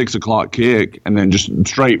like a 6 o'clock kick and then just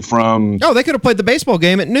straight from. Oh, they could have played the baseball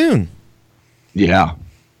game at noon. Yeah.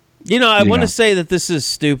 I want to say that this is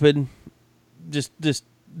stupid. Just this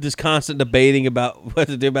constant debating about what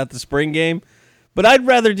to do about the spring game. But I'd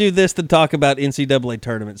rather do this than talk about NCAA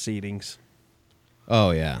tournament seedings.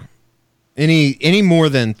 Oh, yeah. Any more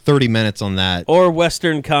than 30 minutes on that. Or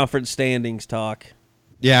Western Conference standings talk.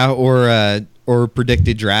 Yeah, or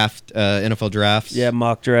predicted draft, NFL drafts. Yeah,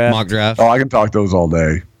 mock draft. Mock draft. Oh, I can talk those all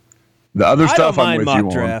day. The other stuff don't I'm mind with you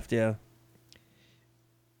mock on. draft, yeah.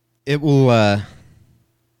 It will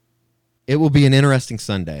be an interesting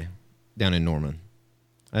Sunday down in Norman.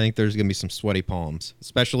 I think there's going to be some sweaty palms,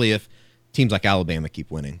 especially if teams like Alabama keep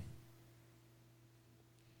winning.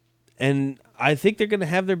 And I think they're going to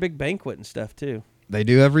have their big banquet and stuff, too. They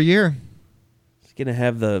do every year. It's going to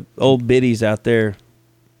have the old biddies out there.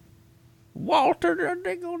 Walter, are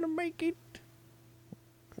they going to make it?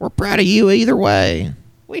 We're proud of you either way.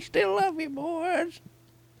 We still love you, boys.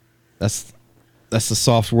 That's the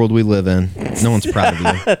soft world we live in. No one's proud of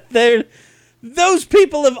you. Those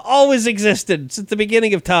people have always existed since the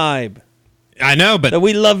beginning of time. I know, but That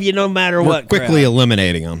we love you no matter we're what. quickly crowd.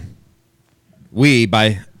 eliminating them.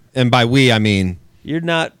 By we I mean You're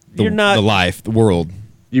not. the life, the world,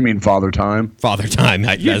 You mean Father Time? Father Time.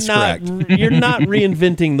 You're That's not. correct. You're not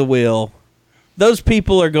reinventing the wheel. Those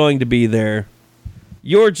people are going to be there.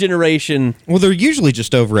 Your generation, Well, they're usually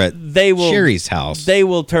just over at they will. Sherry's house. They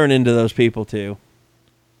will turn into those people too.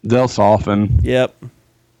 They'll soften. Yep.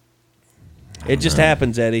 It just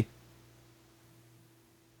happens, Eddie.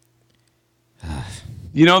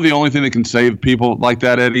 The only thing that can save people like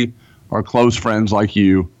that, Eddie, are close friends like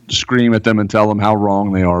you. Scream at them and tell them how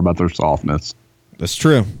wrong they are about their softness. That's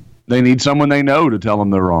true. They need someone they know to tell them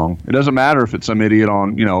they're wrong. It doesn't matter if it's some idiot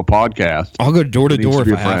on, a podcast. I'll go door to It needs door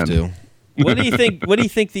to if be I a have friend. to. What do you think? What do you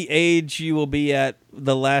think the age you will be at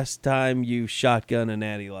the last time you shotgun a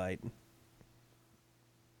Natty Light?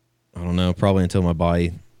 I don't know. Probably until my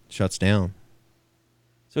body shuts down.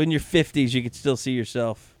 So in your 50s, you could still see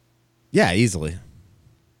yourself. Yeah, easily.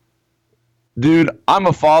 Dude, I'm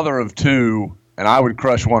a father of 2, and I would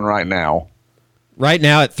crush one right now. Right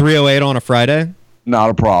now at 3:08 on a Friday. Not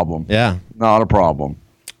a problem. Yeah. Not a problem.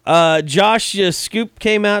 Josh, Scoop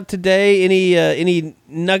came out today. Any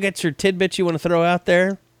nuggets or tidbits you want to throw out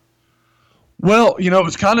there? Well, it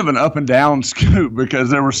was kind of an up and down scoop because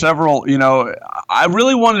there were several, I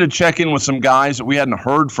really wanted to check in with some guys that we hadn't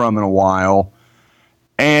heard from in a while.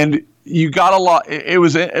 And you got a lot. It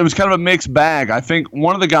was kind of a mixed bag. I think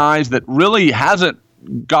one of the guys that really hasn't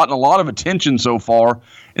gotten a lot of attention so far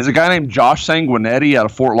is a guy named Josh Sanguinetti out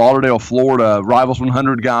of Fort Lauderdale, Florida, Rivals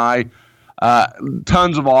 100 guy.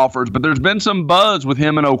 Tons of offers, but there's been some buzz with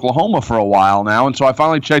him in Oklahoma for a while now, and so I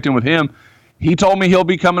finally checked in with him. He told me he'll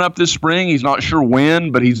be coming up this spring. He's not sure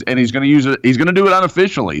when, but he's going to use it. He's going to do it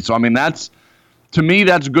unofficially. So I mean, to me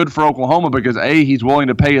that's good for Oklahoma because A, he's willing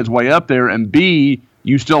to pay his way up there, and B,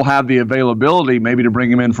 you still have the availability maybe to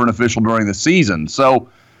bring him in for an official during the season. So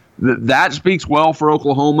that speaks well for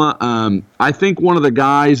Oklahoma. I think one of the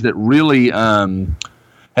guys that really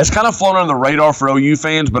has kind of flown under the radar for OU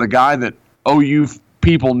fans, but a guy that OU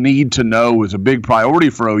people need to know is a big priority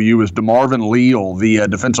for OU is DeMarvin Leal, the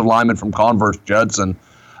defensive lineman from Converse Judson.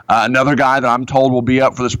 Another guy that I'm told will be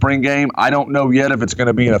up for the spring game. I don't know yet if it's going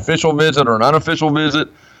to be an official visit or an unofficial visit,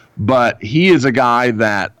 but he is a guy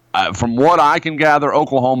that from what I can gather,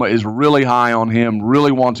 Oklahoma is really high on him,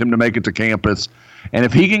 really wants him to make it to campus. And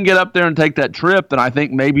if he can get up there and take that trip, then I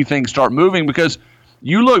think maybe things start moving, because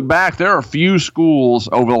you look back, there are few schools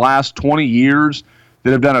over the last 20 years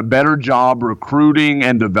that have done a better job recruiting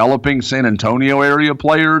and developing San Antonio area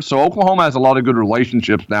players. So Oklahoma has a lot of good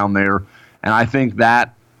relationships down there, and I think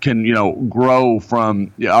that can, grow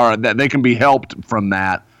from, or that they can be helped from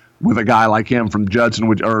that with a guy like him from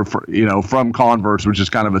Judson, from Converse, which is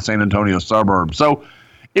kind of a San Antonio suburb. So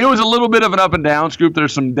it was a little bit of an up and down scoop.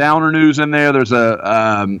 There's some downer news in there. There's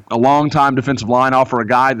a long-time defensive line offer, a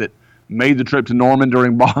guy that made the trip to Norman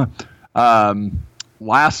during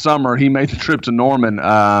last summer. He made the trip to Norman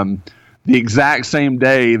the exact same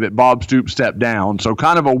day that Bob Stoops stepped down. So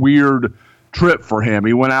kind of a weird trip for him.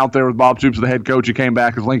 He went out there with Bob Stoops as the head coach. He came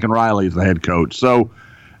back as Lincoln Riley as the head coach. So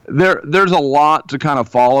there's a lot to kind of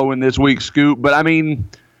follow in this week's scoop. But, I mean,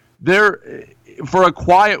 for a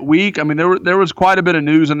quiet week, I mean, there was quite a bit of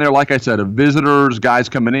news in there, like I said, of visitors, guys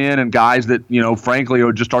coming in, and guys that, frankly,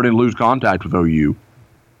 are just starting to lose contact with OU.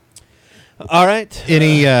 All right.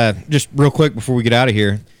 Any just real quick before we get out of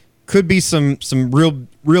here, could be some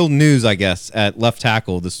real news, I guess, at left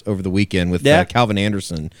tackle this over the weekend with Calvin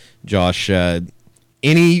Anderson. Josh,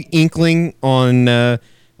 any inkling on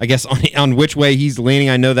I guess on which way he's leaning?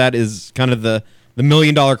 I know that is kind of the $1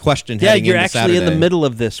 million question. Yeah, you're into actually Saturday. in the middle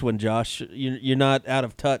of this one, Josh. You're not out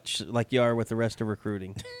of touch like you are with the rest of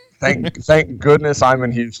recruiting. Thank goodness I'm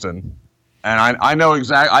in Houston. And I know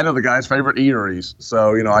the guy's favorite eateries,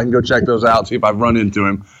 so I can go check those out, see if I've run into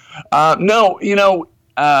him.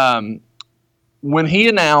 When he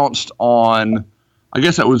announced on, I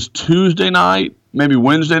guess that was Tuesday night, maybe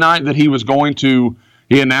Wednesday night, that he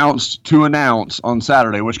announced to announce on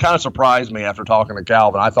Saturday, which kind of surprised me after talking to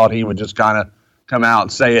Calvin. I thought he would just kind of come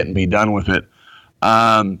out, say it, and be done with it.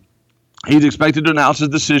 He's expected to announce his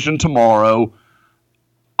decision tomorrow.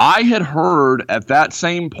 I had heard at that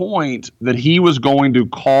same point that he was going to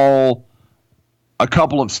call a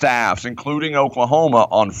couple of staffs, including Oklahoma,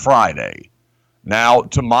 on Friday. Now,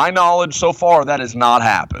 to my knowledge so far, that has not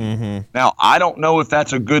happened. Mm-hmm. Now, I don't know if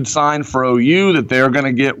that's a good sign for OU, that they're going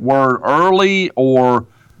to get word early, or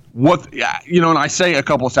what, and I say a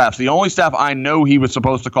couple of staffs. The only staff I know he was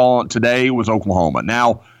supposed to call on today was Oklahoma.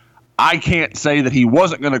 Now, I can't say that he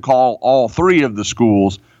wasn't going to call all three of the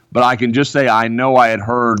schools, but I can just say I know I had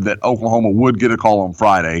heard that Oklahoma would get a call on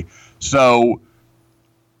Friday. So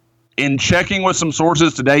in checking with some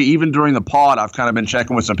sources today, even during the pod, I've kind of been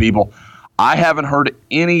checking with some people. I haven't heard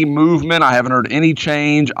any movement. I haven't heard any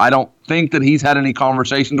change. I don't think that he's had any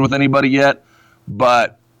conversations with anybody yet.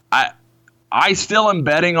 But I still am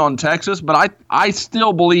betting on Texas, but I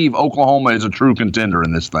still believe Oklahoma is a true contender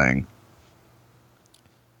in this thing.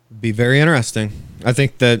 Be very interesting. I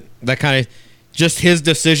think that kind of just his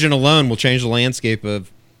decision alone will change the landscape of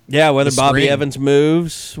whether Bobby Evans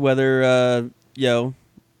moves, whether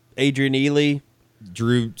Adrian Ely,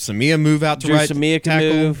 Drew Samia move out to Drew right Samia can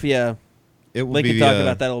tackle. move. Yeah, Lincoln talked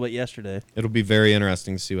about that a little bit yesterday. It'll be very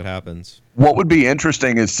interesting to see what happens. What would be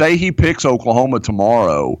interesting is, say he picks Oklahoma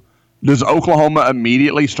tomorrow. Does Oklahoma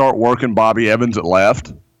immediately start working Bobby Evans at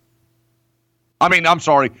left? I mean, I'm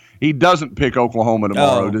sorry, he doesn't pick Oklahoma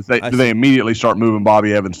tomorrow. Do they immediately start moving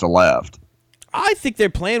Bobby Evans to left? I think their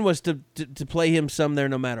plan was to play him some there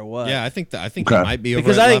no matter what. Yeah, I think he might be over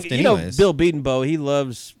because at I left think anyways. Bill Beatonbow, he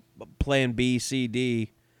loves playing B, C,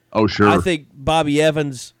 D. Oh, sure. I think Bobby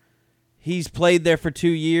Evans, he's played there for 2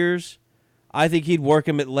 years. I think he'd work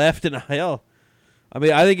him at left and IL. I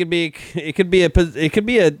mean, I think it could be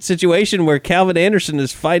a situation where Calvin Anderson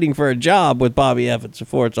is fighting for a job with Bobby Evans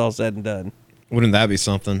before it's all said and done. Wouldn't that be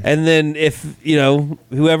something? And then if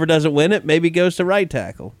whoever doesn't win it, maybe goes to right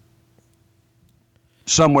tackle.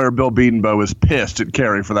 Somewhere Bill Beatonbow is pissed at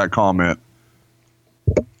Kerry for that comment.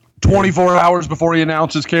 24 hours before he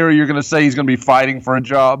announces Kerry, you're going to say he's going to be fighting for a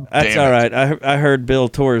job? That's all right. I heard Bill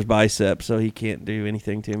tore his bicep, so he can't do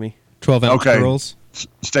anything to me. 12-ounce girls.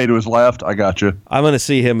 Stay to his left. I got you. I'm going to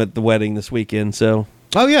see him at the wedding this weekend. So.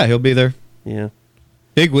 Oh yeah, he'll be there. Yeah.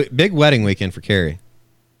 Big wedding weekend for Kerry.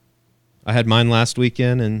 I had mine last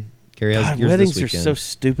weekend, and Kerry has yours weddings this weekend. Are so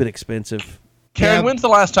stupid expensive. Kerry, when's the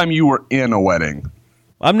last time you were in a wedding?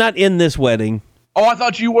 I'm not in this wedding. Oh, I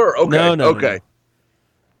thought you were. Okay. No. Okay.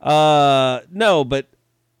 No, but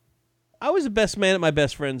I was the best man at my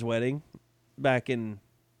best friend's wedding back in.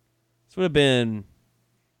 This would have been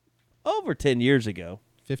over 10 years ago.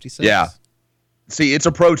 56. Yeah. See, it's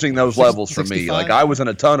approaching those levels for me. Like, I was in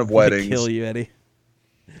a ton of weddings. Kill you, Eddie.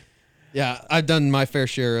 Yeah, I've done my fair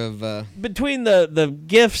share of. Between the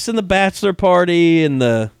gifts and the bachelor party and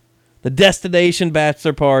the destination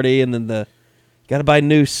bachelor party and then the Got to buy a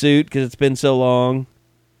new suit because it's been so long.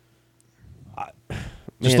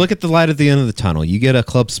 Just look at the light at the end of the tunnel. You get a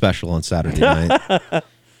club special on Saturday night.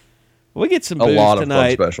 We get some A booze lot of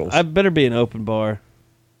tonight. club specials. I better be an open bar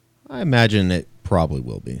I imagine it probably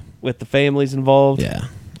will be. with the families involved. Yeah,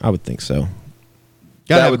 I would think so.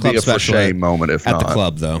 That would be a for shame moment if at not. the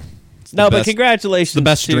club, though. It's No, the but best- congratulations It's the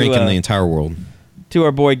best to, drink in the entire world. to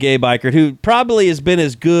our boy Gabe Eichert, who probably has been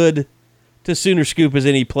as good to Sooner Scoop as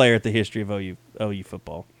any player at the history of OU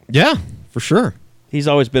football. Yeah, for sure. He's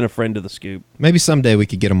always been a friend of the Scoop. Maybe someday we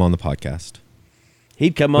could get him on the podcast.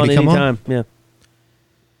 He'd come Would on he come on? anytime. Yeah.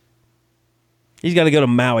 He's got to go to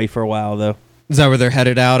Maui for a while, though, Is that where they're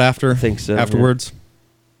headed out after? think so, yeah. Afterwards?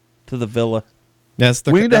 to the villa. Yes,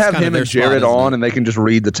 We need to have him and Jared on, and they can just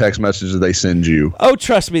read the text messages they send you. Oh,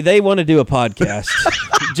 trust me, they want to do a podcast.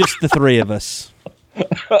 Just the three of us.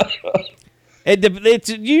 It's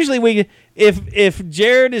usually if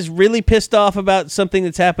Jared is really pissed off about something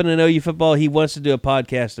that's happened in OU football, he wants to do a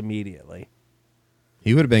podcast immediately.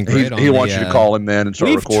 He would have been He, great on he wants you to call him then and start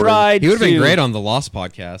We've recording. tried. He would have been to- great on the Lost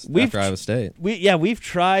podcast We've after Iowa State. We've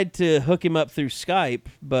tried to hook him up through Skype,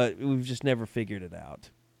 but we've just never figured it out.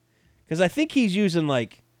 Because I think he's using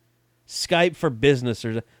like Skype for Business,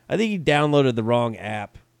 or I think he downloaded the wrong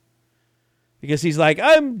app. Because he's like,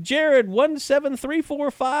 I'm Jared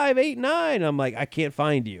 1734589. I'm like, I can't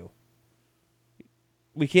find you.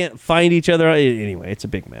 We can't find each other. Anyway, it's a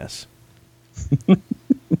big mess.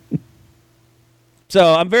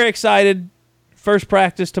 So I'm very excited. First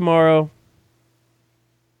practice tomorrow.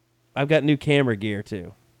 I've got new camera gear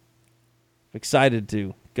too. Excited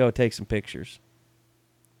to go take some pictures.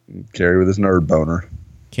 Carry with his nerd boner.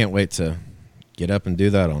 Can't wait to get up and do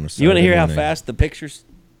that on a Saturday You want to hear how morning. fast the pictures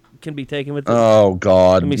can be taken with this? Oh,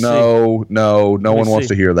 God. Let me No, no one wants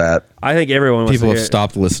see. to hear that. I think everyone wants People to have hear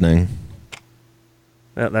stopped listening.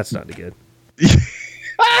 That's not good.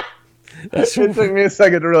 It took me a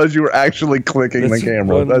second to realize you were actually clicking the That's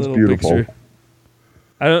camera. one That's little beautiful. picture.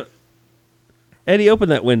 I don't. Eddie, open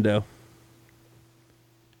that window.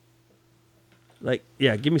 Like,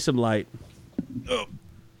 yeah, give me some light. Oh.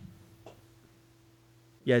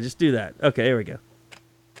 Yeah, just do that. Okay, here we go.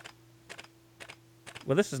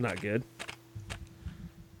 Well, this is not good.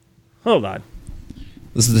 Hold on.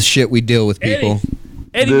 This is the shit we deal with, people.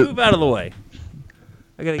 Eddie, The- move out of the way.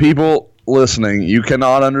 I gotta People listening, you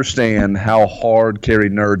cannot understand how hard Carrie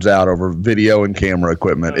nerds out over video and camera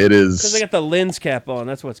equipment. It because I is. got the lens cap on.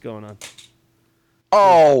 That's what's going on.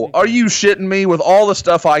 Oh, are you shitting me with all the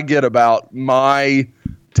stuff I get about my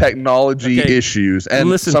technology Okay. issues? And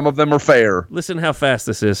Listen. some of them are fair. Listen how fast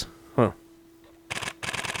this is. Huh.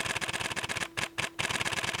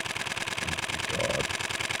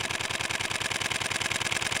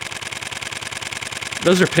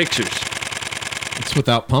 Those are pictures. It's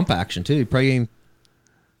without pump action, too. Probably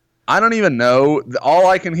I don't even know. All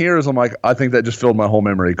I can hear is I'm like, I think that just filled my whole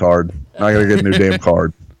memory card. Now I gotta get a new damn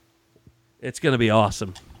card. It's going to be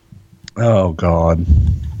awesome. Oh, God.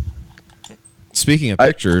 Speaking of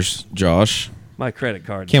pictures, Josh, My credit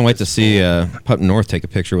card. can't wait to see Putnam North take a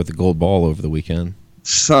picture with the gold ball over the weekend.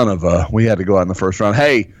 Son of a. We had to go out in the first round.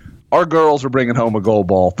 Hey, our girls are bringing home a gold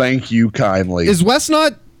ball. Thank you kindly. Is West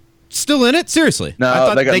not still in it? Seriously? I No,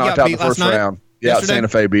 thought they got knocked out in beat the first last night? round. Yeah, Yesterday? Santa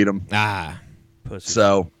Fe beat them. Ah. Pussy.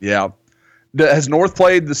 So, yeah. Has North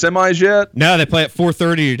played the semis yet? No, they play at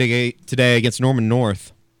 4:30 today against Norman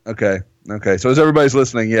North. Okay. So as everybody's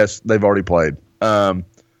listening, yes, they've already played. Yeah,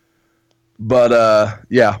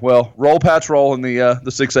 well, roll Pats roll in the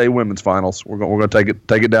 6A women's finals. We're going to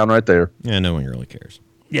take it down right there. Yeah, no one really cares.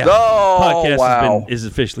 Yeah. Oh, Podcast wow. is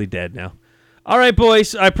officially dead now. All right,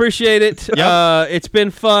 boys. I appreciate it. It's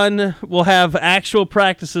been fun. We'll have actual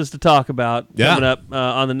practices to talk about coming up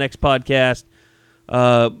on the next podcast.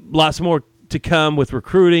 Lots more to come with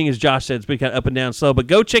recruiting. As Josh said, it's been kind of up and down slow. But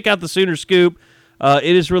go check out the Sooner Scoop.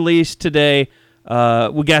 It is released today.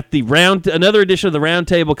 We got another edition of the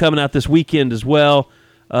Roundtable coming out this weekend as well.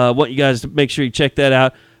 Want you guys to make sure you check that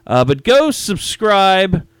out. But go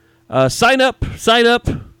subscribe. Sign up.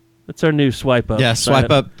 That's our new swipe up. Yeah,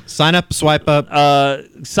 swipe up. Sign up, swipe up.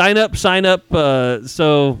 Sign up.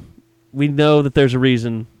 So we know that there's a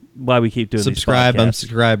reason why we keep doing Subscribe, these podcasts.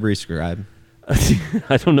 unsubscribe, resubscribe.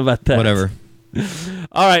 I don't know about that. Whatever.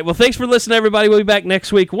 All right. Well, thanks for listening, everybody. We'll be back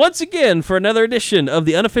next week once again for another edition of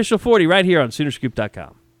the Unofficial 40 right here on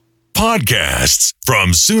Soonerscoop.com. Podcasts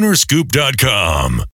from Soonerscoop.com.